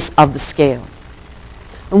terms of the scale.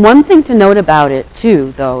 And one thing to note about it,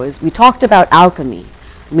 too, though, is we talked about alchemy.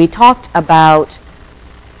 And we talked about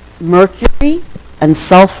mercury and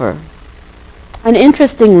sulfur. And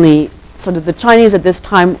interestingly, sort of the Chinese at this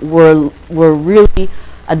time were really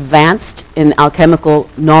advanced in alchemical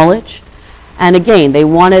knowledge. And again, they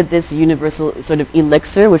wanted this universal sort of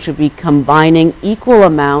elixir, which would be combining equal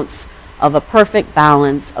amounts of a perfect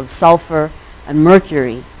balance of sulfur and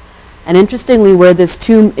mercury. And interestingly, where this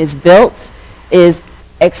tomb is built is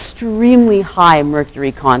extremely high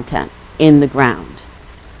mercury content in the ground.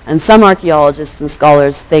 And some archaeologists and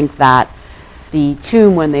scholars think that the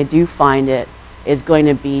tomb, when they do find it, is going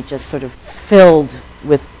to be just sort of filled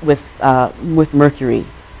with mercury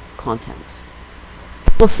content.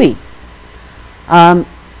 We'll see.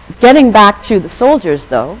 Getting back to the soldiers,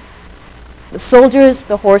 though, the soldiers,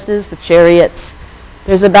 the horses, the chariots,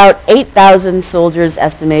 there's about 8,000 soldiers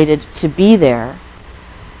estimated to be there.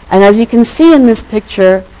 And as you can see in this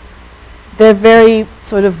picture, they're very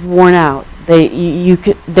sort of worn out.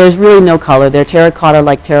 There's really no color. They're terracotta,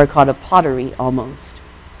 like terracotta pottery almost.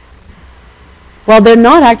 Well, they're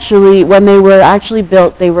not actually, when they were actually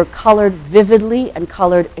built, they were colored vividly and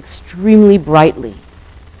colored extremely brightly.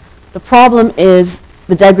 The problem is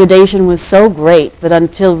the degradation was so great that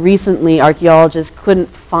until recently archaeologists couldn't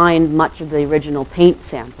find much of the original paint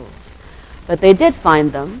samples. But they did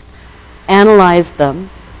find them, analyzed them,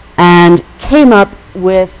 and came up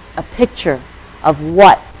with a picture of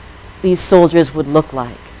what these soldiers would look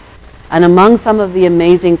like. And among some of the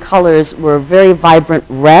amazing colors were very vibrant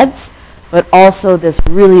reds, but also this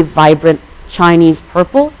really vibrant Chinese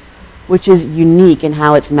purple, which is unique in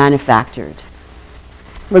how it's manufactured.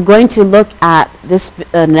 We're going to look at this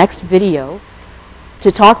next video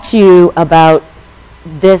to talk to you about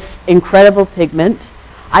this incredible pigment.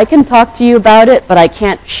 I can talk to you about it, but I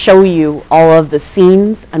can't show you all of the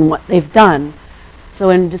scenes and what they've done. So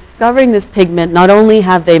in discovering this pigment, not only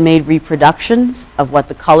have they made reproductions of what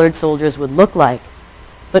the colored soldiers would look like,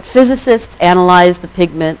 but physicists analyzed the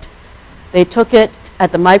pigment. They took it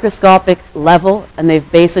at the microscopic level, and they've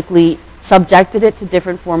basically subjected it to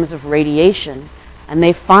different forms of radiation. And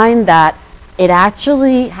they find that it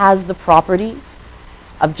actually has the property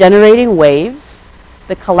of generating waves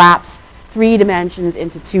that collapse 3 dimensions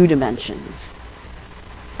into 2 dimensions.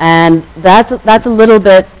 And that's a little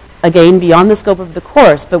bit, again, beyond the scope of the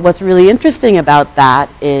course. But what's really interesting about that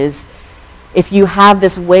is if you have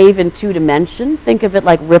this wave in 2 dimensions, think of it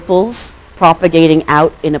like ripples propagating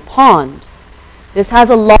out in a pond. This has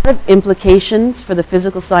a lot of implications for the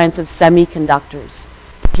physical science of semiconductors.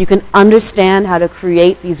 If you can understand how to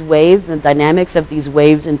create these waves and the dynamics of these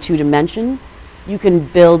waves in 2 dimensions, you can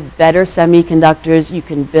build better semiconductors, you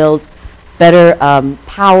can build better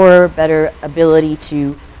power, better ability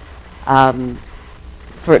to have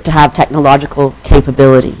technological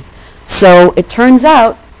capability. So it turns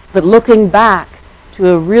out that looking back to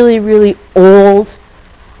a really, really old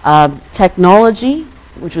technology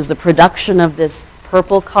which was the production of this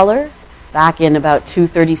purple color back in about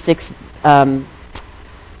 236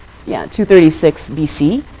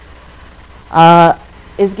 BC,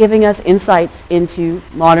 is giving us insights into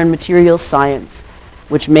modern materials science,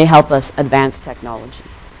 which may help us advance technology.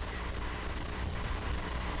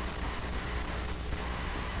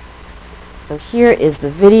 So here is the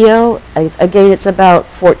video. Again, it's about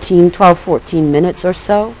 12, 14 minutes or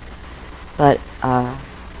so, but I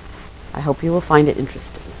hope you will find it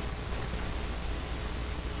interesting.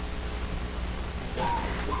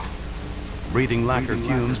 Breathing lacquer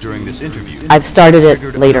fumes during this interview. I've started it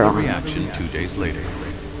triggered later another on. Reaction 2 days later.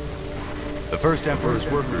 The first emperor's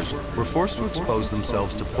workers were forced to expose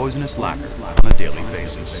themselves to poisonous lacquer on a daily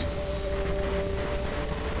basis.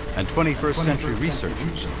 And 21st century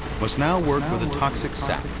researchers must now work with a toxic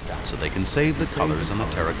sap so they can save the colors on the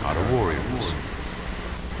terracotta warriors.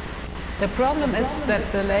 The problem is that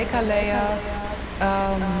the lacquer layer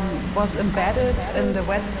was embedded in the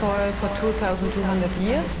wet soil for 2,200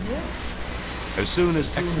 years. As soon as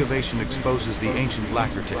excavation exposes the ancient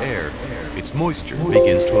lacquer to air, its moisture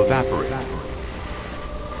begins to evaporate.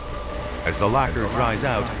 As the lacquer dries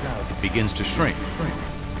out, it begins to shrink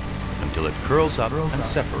until it curls up and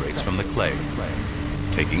separates from the clay,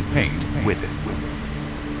 taking paint with it.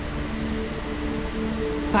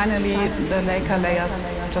 Finally, the lacquer layers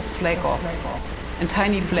just flake off in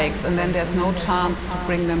tiny flakes, and then there's no chance to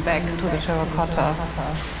bring them back to the terracotta.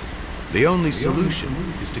 The only solution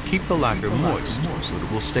is to keep the lacquer moist so that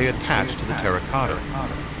it will stay attached to the terracotta.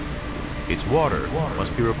 Its water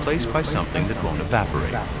must be replaced by something that won't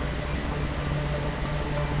evaporate.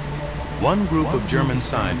 One group of German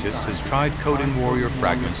scientists has tried coating warrior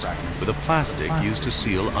fragments with a plastic used to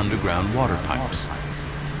seal underground water pipes.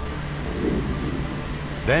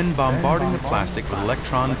 Then bombarding the plastic with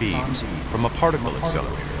electron beams from a particle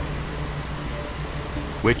accelerator,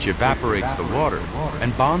 which evaporates the water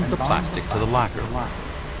and bonds the plastic to the lacquer.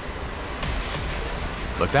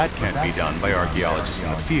 But that can't be done by archaeologists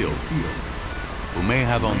in the field, who may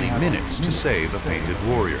have only minutes to save a painted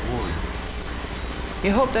warrior. We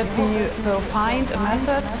hope that we will find a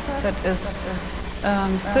method that is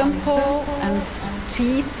simple and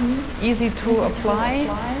cheap, easy to apply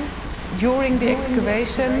during the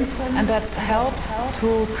excavation, and that helps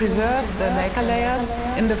to preserve the lacquer layers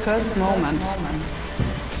in the first moment.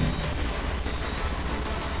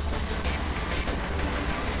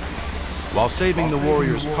 While saving the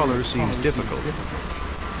warrior's color seems difficult,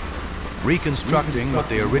 reconstructing what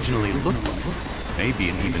they originally looked like may be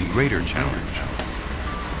an even greater challenge.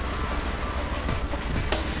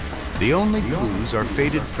 The only clues are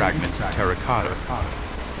faded fragments of terracotta,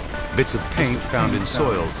 bits of paint found in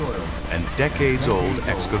soil, and decades-old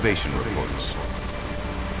excavation reports.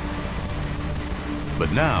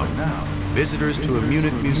 But now, visitors to a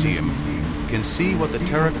Munich museum can see what the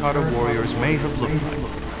terracotta warriors may have looked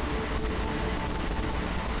like.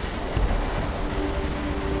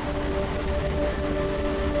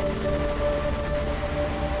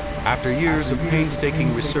 After years of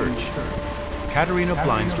painstaking research, Katharina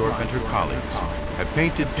Bleinsdorf and her colleagues have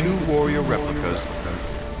painted 2 warrior replicas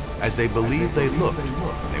as they believe they looked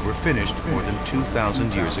when they were finished more than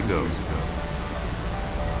 2,000 years ago.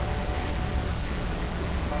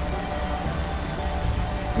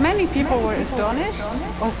 Many people were astonished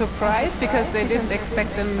or surprised because they didn't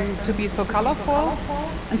expect them to be so colorful.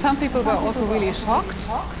 And some people were also really shocked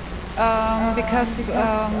because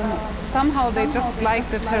somehow they just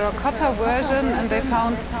liked the terracotta version and they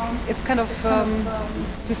found it's kind of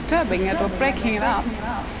disturbing it or breaking it up.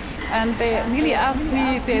 And they really asked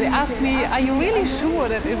me, are you really sure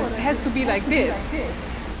that it has to be like this?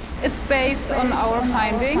 It's based on our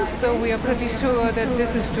findings, so we are pretty sure that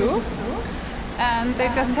this is true. And they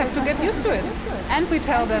just have to get used to it. And we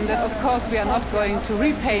tell them that, of course, we are not going to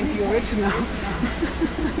repaint the originals.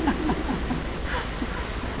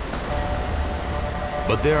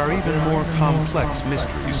 But there are even more complex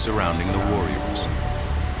mysteries surrounding the warriors.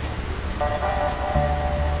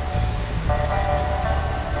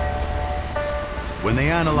 When they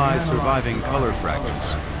analyzed surviving color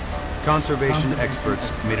fragments, conservation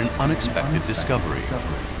experts made an unexpected discovery.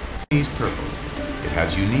 Chinese purple. It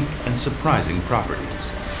has unique and surprising properties.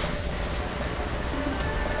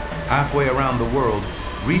 Halfway around the world,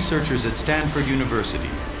 researchers at Stanford University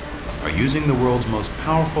are using the world's most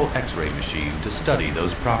powerful X-ray machine to study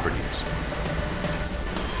those properties.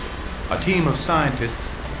 A team of scientists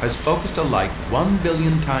has focused a light 1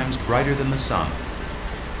 billion times brighter than the sun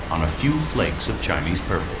on a few flakes of Chinese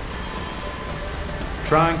purple,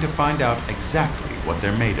 trying to find out exactly what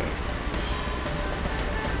they're made of.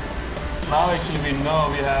 Now actually we know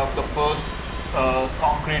we have the first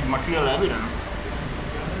concrete material evidence.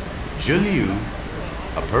 Zhi Liu,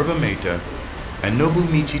 Apurva Mehta, and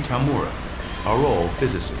Nobumichi Tamura are all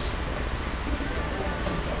physicists.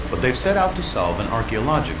 But they've set out to solve an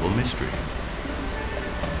archaeological mystery.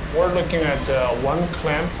 We're looking at one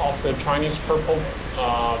clamp of the Chinese purple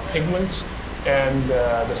pigment, and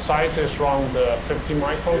the size is around 50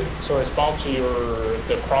 micron, so it's about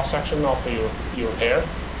the cross-section of your hair.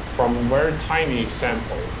 From very tiny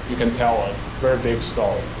sample, you can tell a very big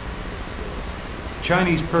story.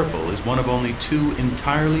 Chinese purple is one of only 2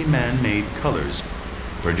 entirely man-made colors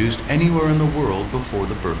produced anywhere in the world before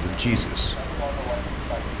the birth of Jesus.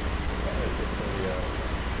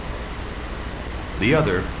 The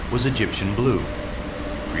other was Egyptian blue,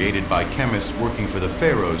 created by chemists working for the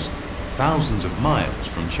pharaohs thousands of miles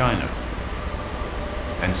from China,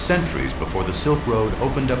 and centuries before the Silk Road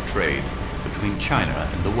opened up trade between China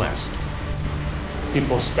and the West.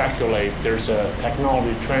 People speculate there's a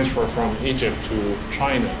technology transfer from Egypt to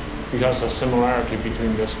China because of similarity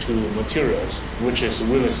between those 2 materials, which is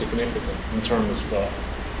really significant in terms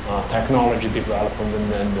of technology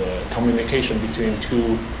development and the communication between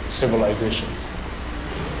 2 civilizations.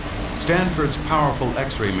 Stanford's powerful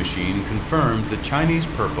X-ray machine confirmed that Chinese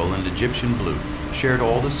purple and Egyptian blue shared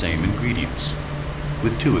all the same ingredients,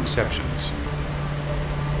 with 2 exceptions.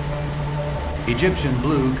 Egyptian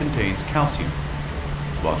blue contains calcium,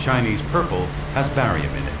 while Chinese purple has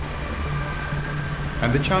barium in it.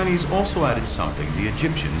 And the Chinese also added something the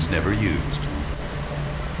Egyptians never used: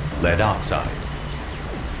 lead oxide.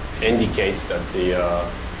 Indicates that the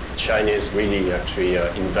Chinese really actually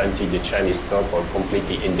invented the Chinese purple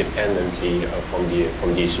completely independently from the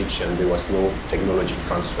Egyptian. There was no technology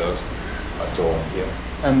transfers at all here.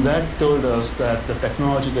 And that told us that the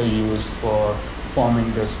technology they used for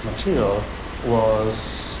forming this material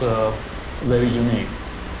was very unique.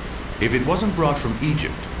 If it wasn't brought from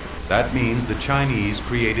Egypt, that means the Chinese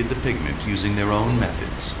created the pigment using their own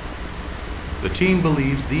methods. The team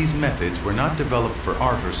believes these methods were not developed for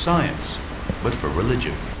art or science, but for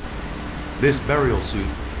religion. This burial suit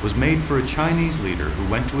was made for a Chinese leader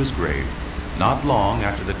who went to his grave not long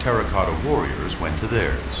after the terracotta warriors went to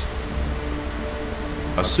theirs.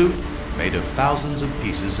 A suit made of thousands of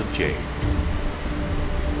pieces of jade.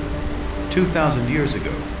 2,000 years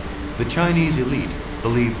ago, the Chinese elite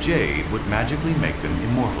believed jade would magically make them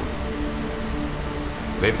immortal.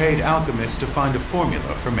 They paid alchemists to find a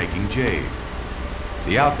formula for making jade.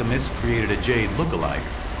 The alchemists created a jade look-alike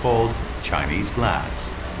called Chinese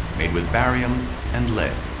glass, made with barium and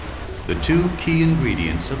lead, the 2 key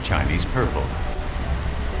ingredients of Chinese purple.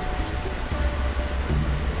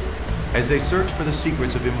 As they searched for the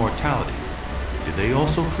secrets of immortality, did they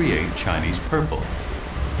also create Chinese purple?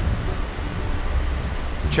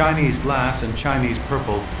 Chinese glass and Chinese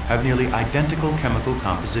purple have nearly identical chemical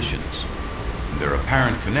compositions. Their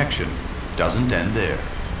apparent connection doesn't end there.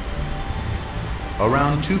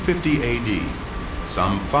 Around 250 AD,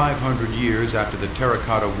 some 500 years after the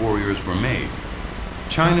terracotta warriors were made,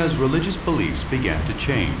 China's religious beliefs began to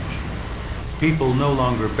change. People no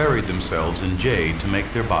longer buried themselves in jade to make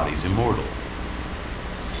their bodies immortal.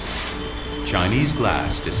 Chinese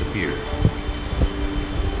glass disappeared,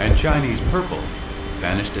 and Chinese purple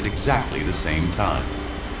vanished at exactly the same time.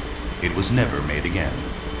 It was never made again.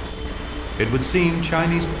 It would seem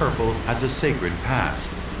Chinese purple has a sacred past,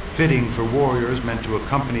 fitting for warriors meant to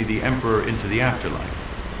accompany the emperor into the afterlife.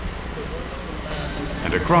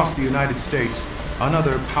 And across the United States,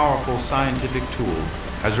 another powerful scientific tool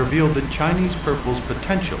has revealed that Chinese purple's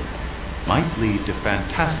potential might lead to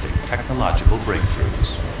fantastic technological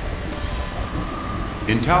breakthroughs.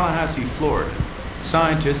 In Tallahassee, Florida,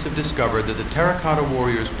 scientists have discovered that the terracotta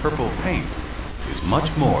warriors' purple paint is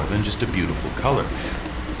much more than just a beautiful color.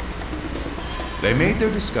 They made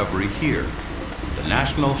their discovery here, the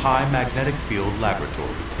National High Magnetic Field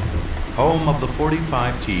Laboratory, home of the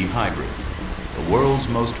 45T hybrid, the world's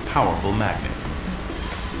most powerful magnet.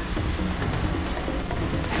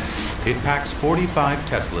 It packs 45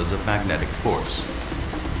 Teslas of magnetic force.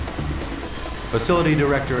 Facility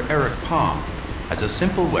Director Eric Palm has a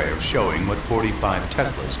simple way of showing what 45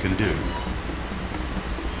 Teslas can do.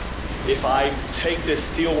 If I take this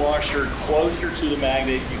steel washer closer to the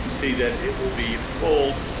magnet, you can see that it will be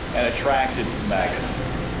pulled and attracted to the magnet.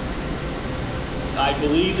 I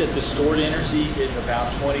believe that the stored energy is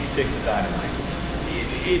about 20 sticks of dynamite.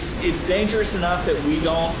 It's dangerous enough that we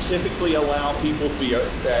don't typically allow people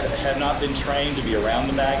that have not been trained to be around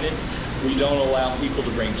the magnet. We don't allow people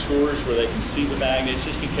to bring tours where they can see the magnet,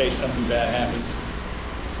 just in case something bad happens.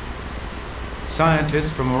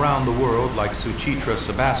 Scientists from around the world, like Suchitra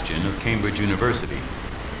Sebastian of Cambridge University,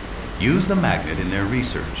 use the magnet in their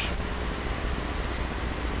research.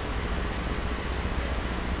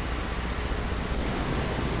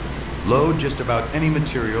 Load just about any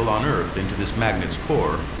material on Earth into this magnet's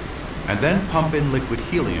core, and then pump in liquid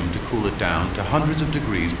helium to cool it down to hundreds of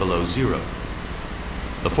degrees below zero.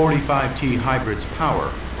 The 45T hybrid's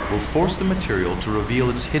power will force the material to reveal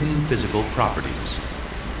its hidden physical properties.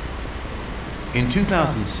 In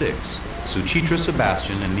 2006, Suchitra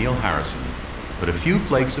Sebastian and Neil Harrison put a few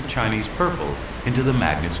flakes of Chinese purple into the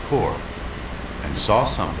magnet's core and saw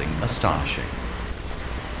something astonishing.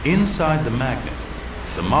 Inside the magnet,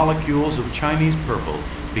 the molecules of Chinese purple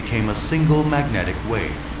became a single magnetic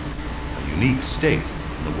wave, a unique state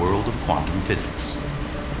in the world of quantum physics.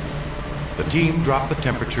 The team dropped the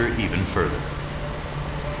temperature even further,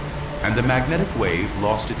 and the magnetic wave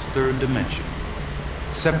lost its third dimension,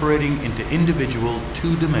 separating into individual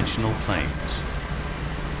two-dimensional planes.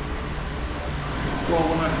 Well,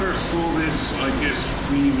 when I first saw this, I guess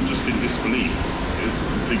we were just in disbelief. It was a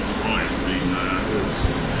complete surprise. I mean, it was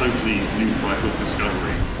a totally new type of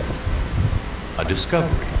discovery. A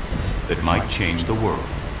discovery that might change the world,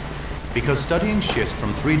 because studying shifts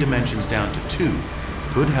from 3 dimensions down to 2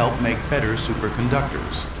 could help make better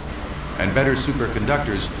superconductors. And better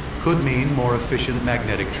superconductors could mean more efficient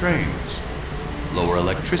magnetic trains, lower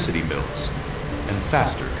electricity bills, and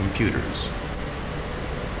faster computers.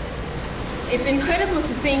 It's incredible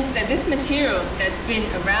to think that this material that's been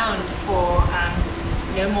around for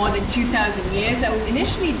more than 2,000 years, that was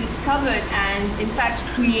initially discovered and in fact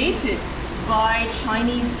created by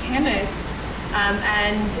Chinese chemists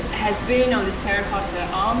and has been on this terracotta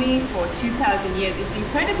army for 2,000 years. It's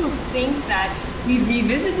incredible to think that we've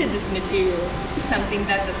revisited this material, something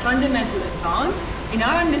that's a fundamental advance in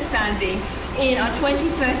our understanding in our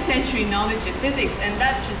 21st century knowledge of physics, and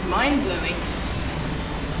that's just mind-blowing.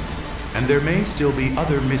 And there may still be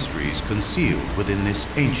other mysteries concealed within this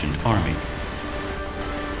ancient army.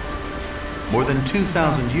 More than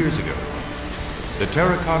 2,000 years ago, the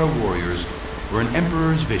Terracotta Warriors were an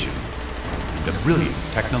emperor's vision and a brilliant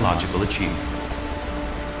technological achievement.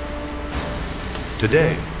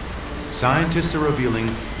 Today, scientists are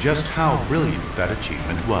revealing just how brilliant that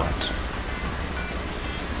achievement was,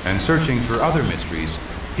 and searching for other mysteries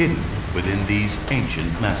hidden within these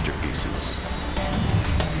ancient masterpieces.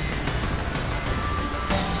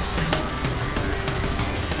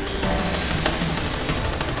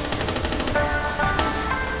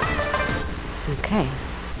 Okay.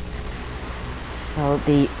 So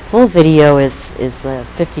the full video is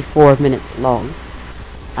 54 minutes long.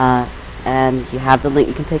 And you have the link.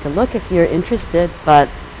 You can take a look if you're interested, but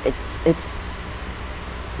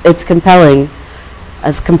it's compelling.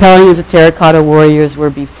 As compelling as the Terracotta Warriors were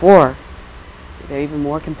before, they're even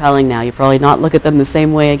more compelling now. You probably not look at them the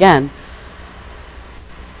same way again.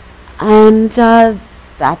 And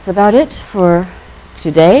that's about it for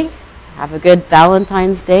today. Have a good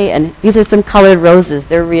Valentine's Day. And these are some colored roses.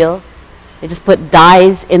 They're real. They just put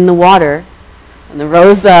dyes in the water. And the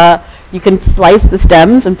rose, you can slice the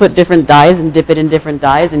stems and put different dyes and dip it in different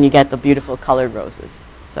dyes, and you get the beautiful colored roses.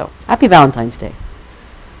 So happy Valentine's Day.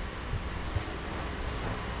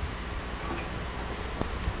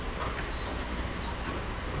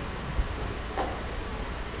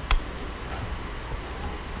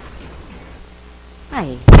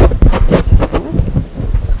 Hi.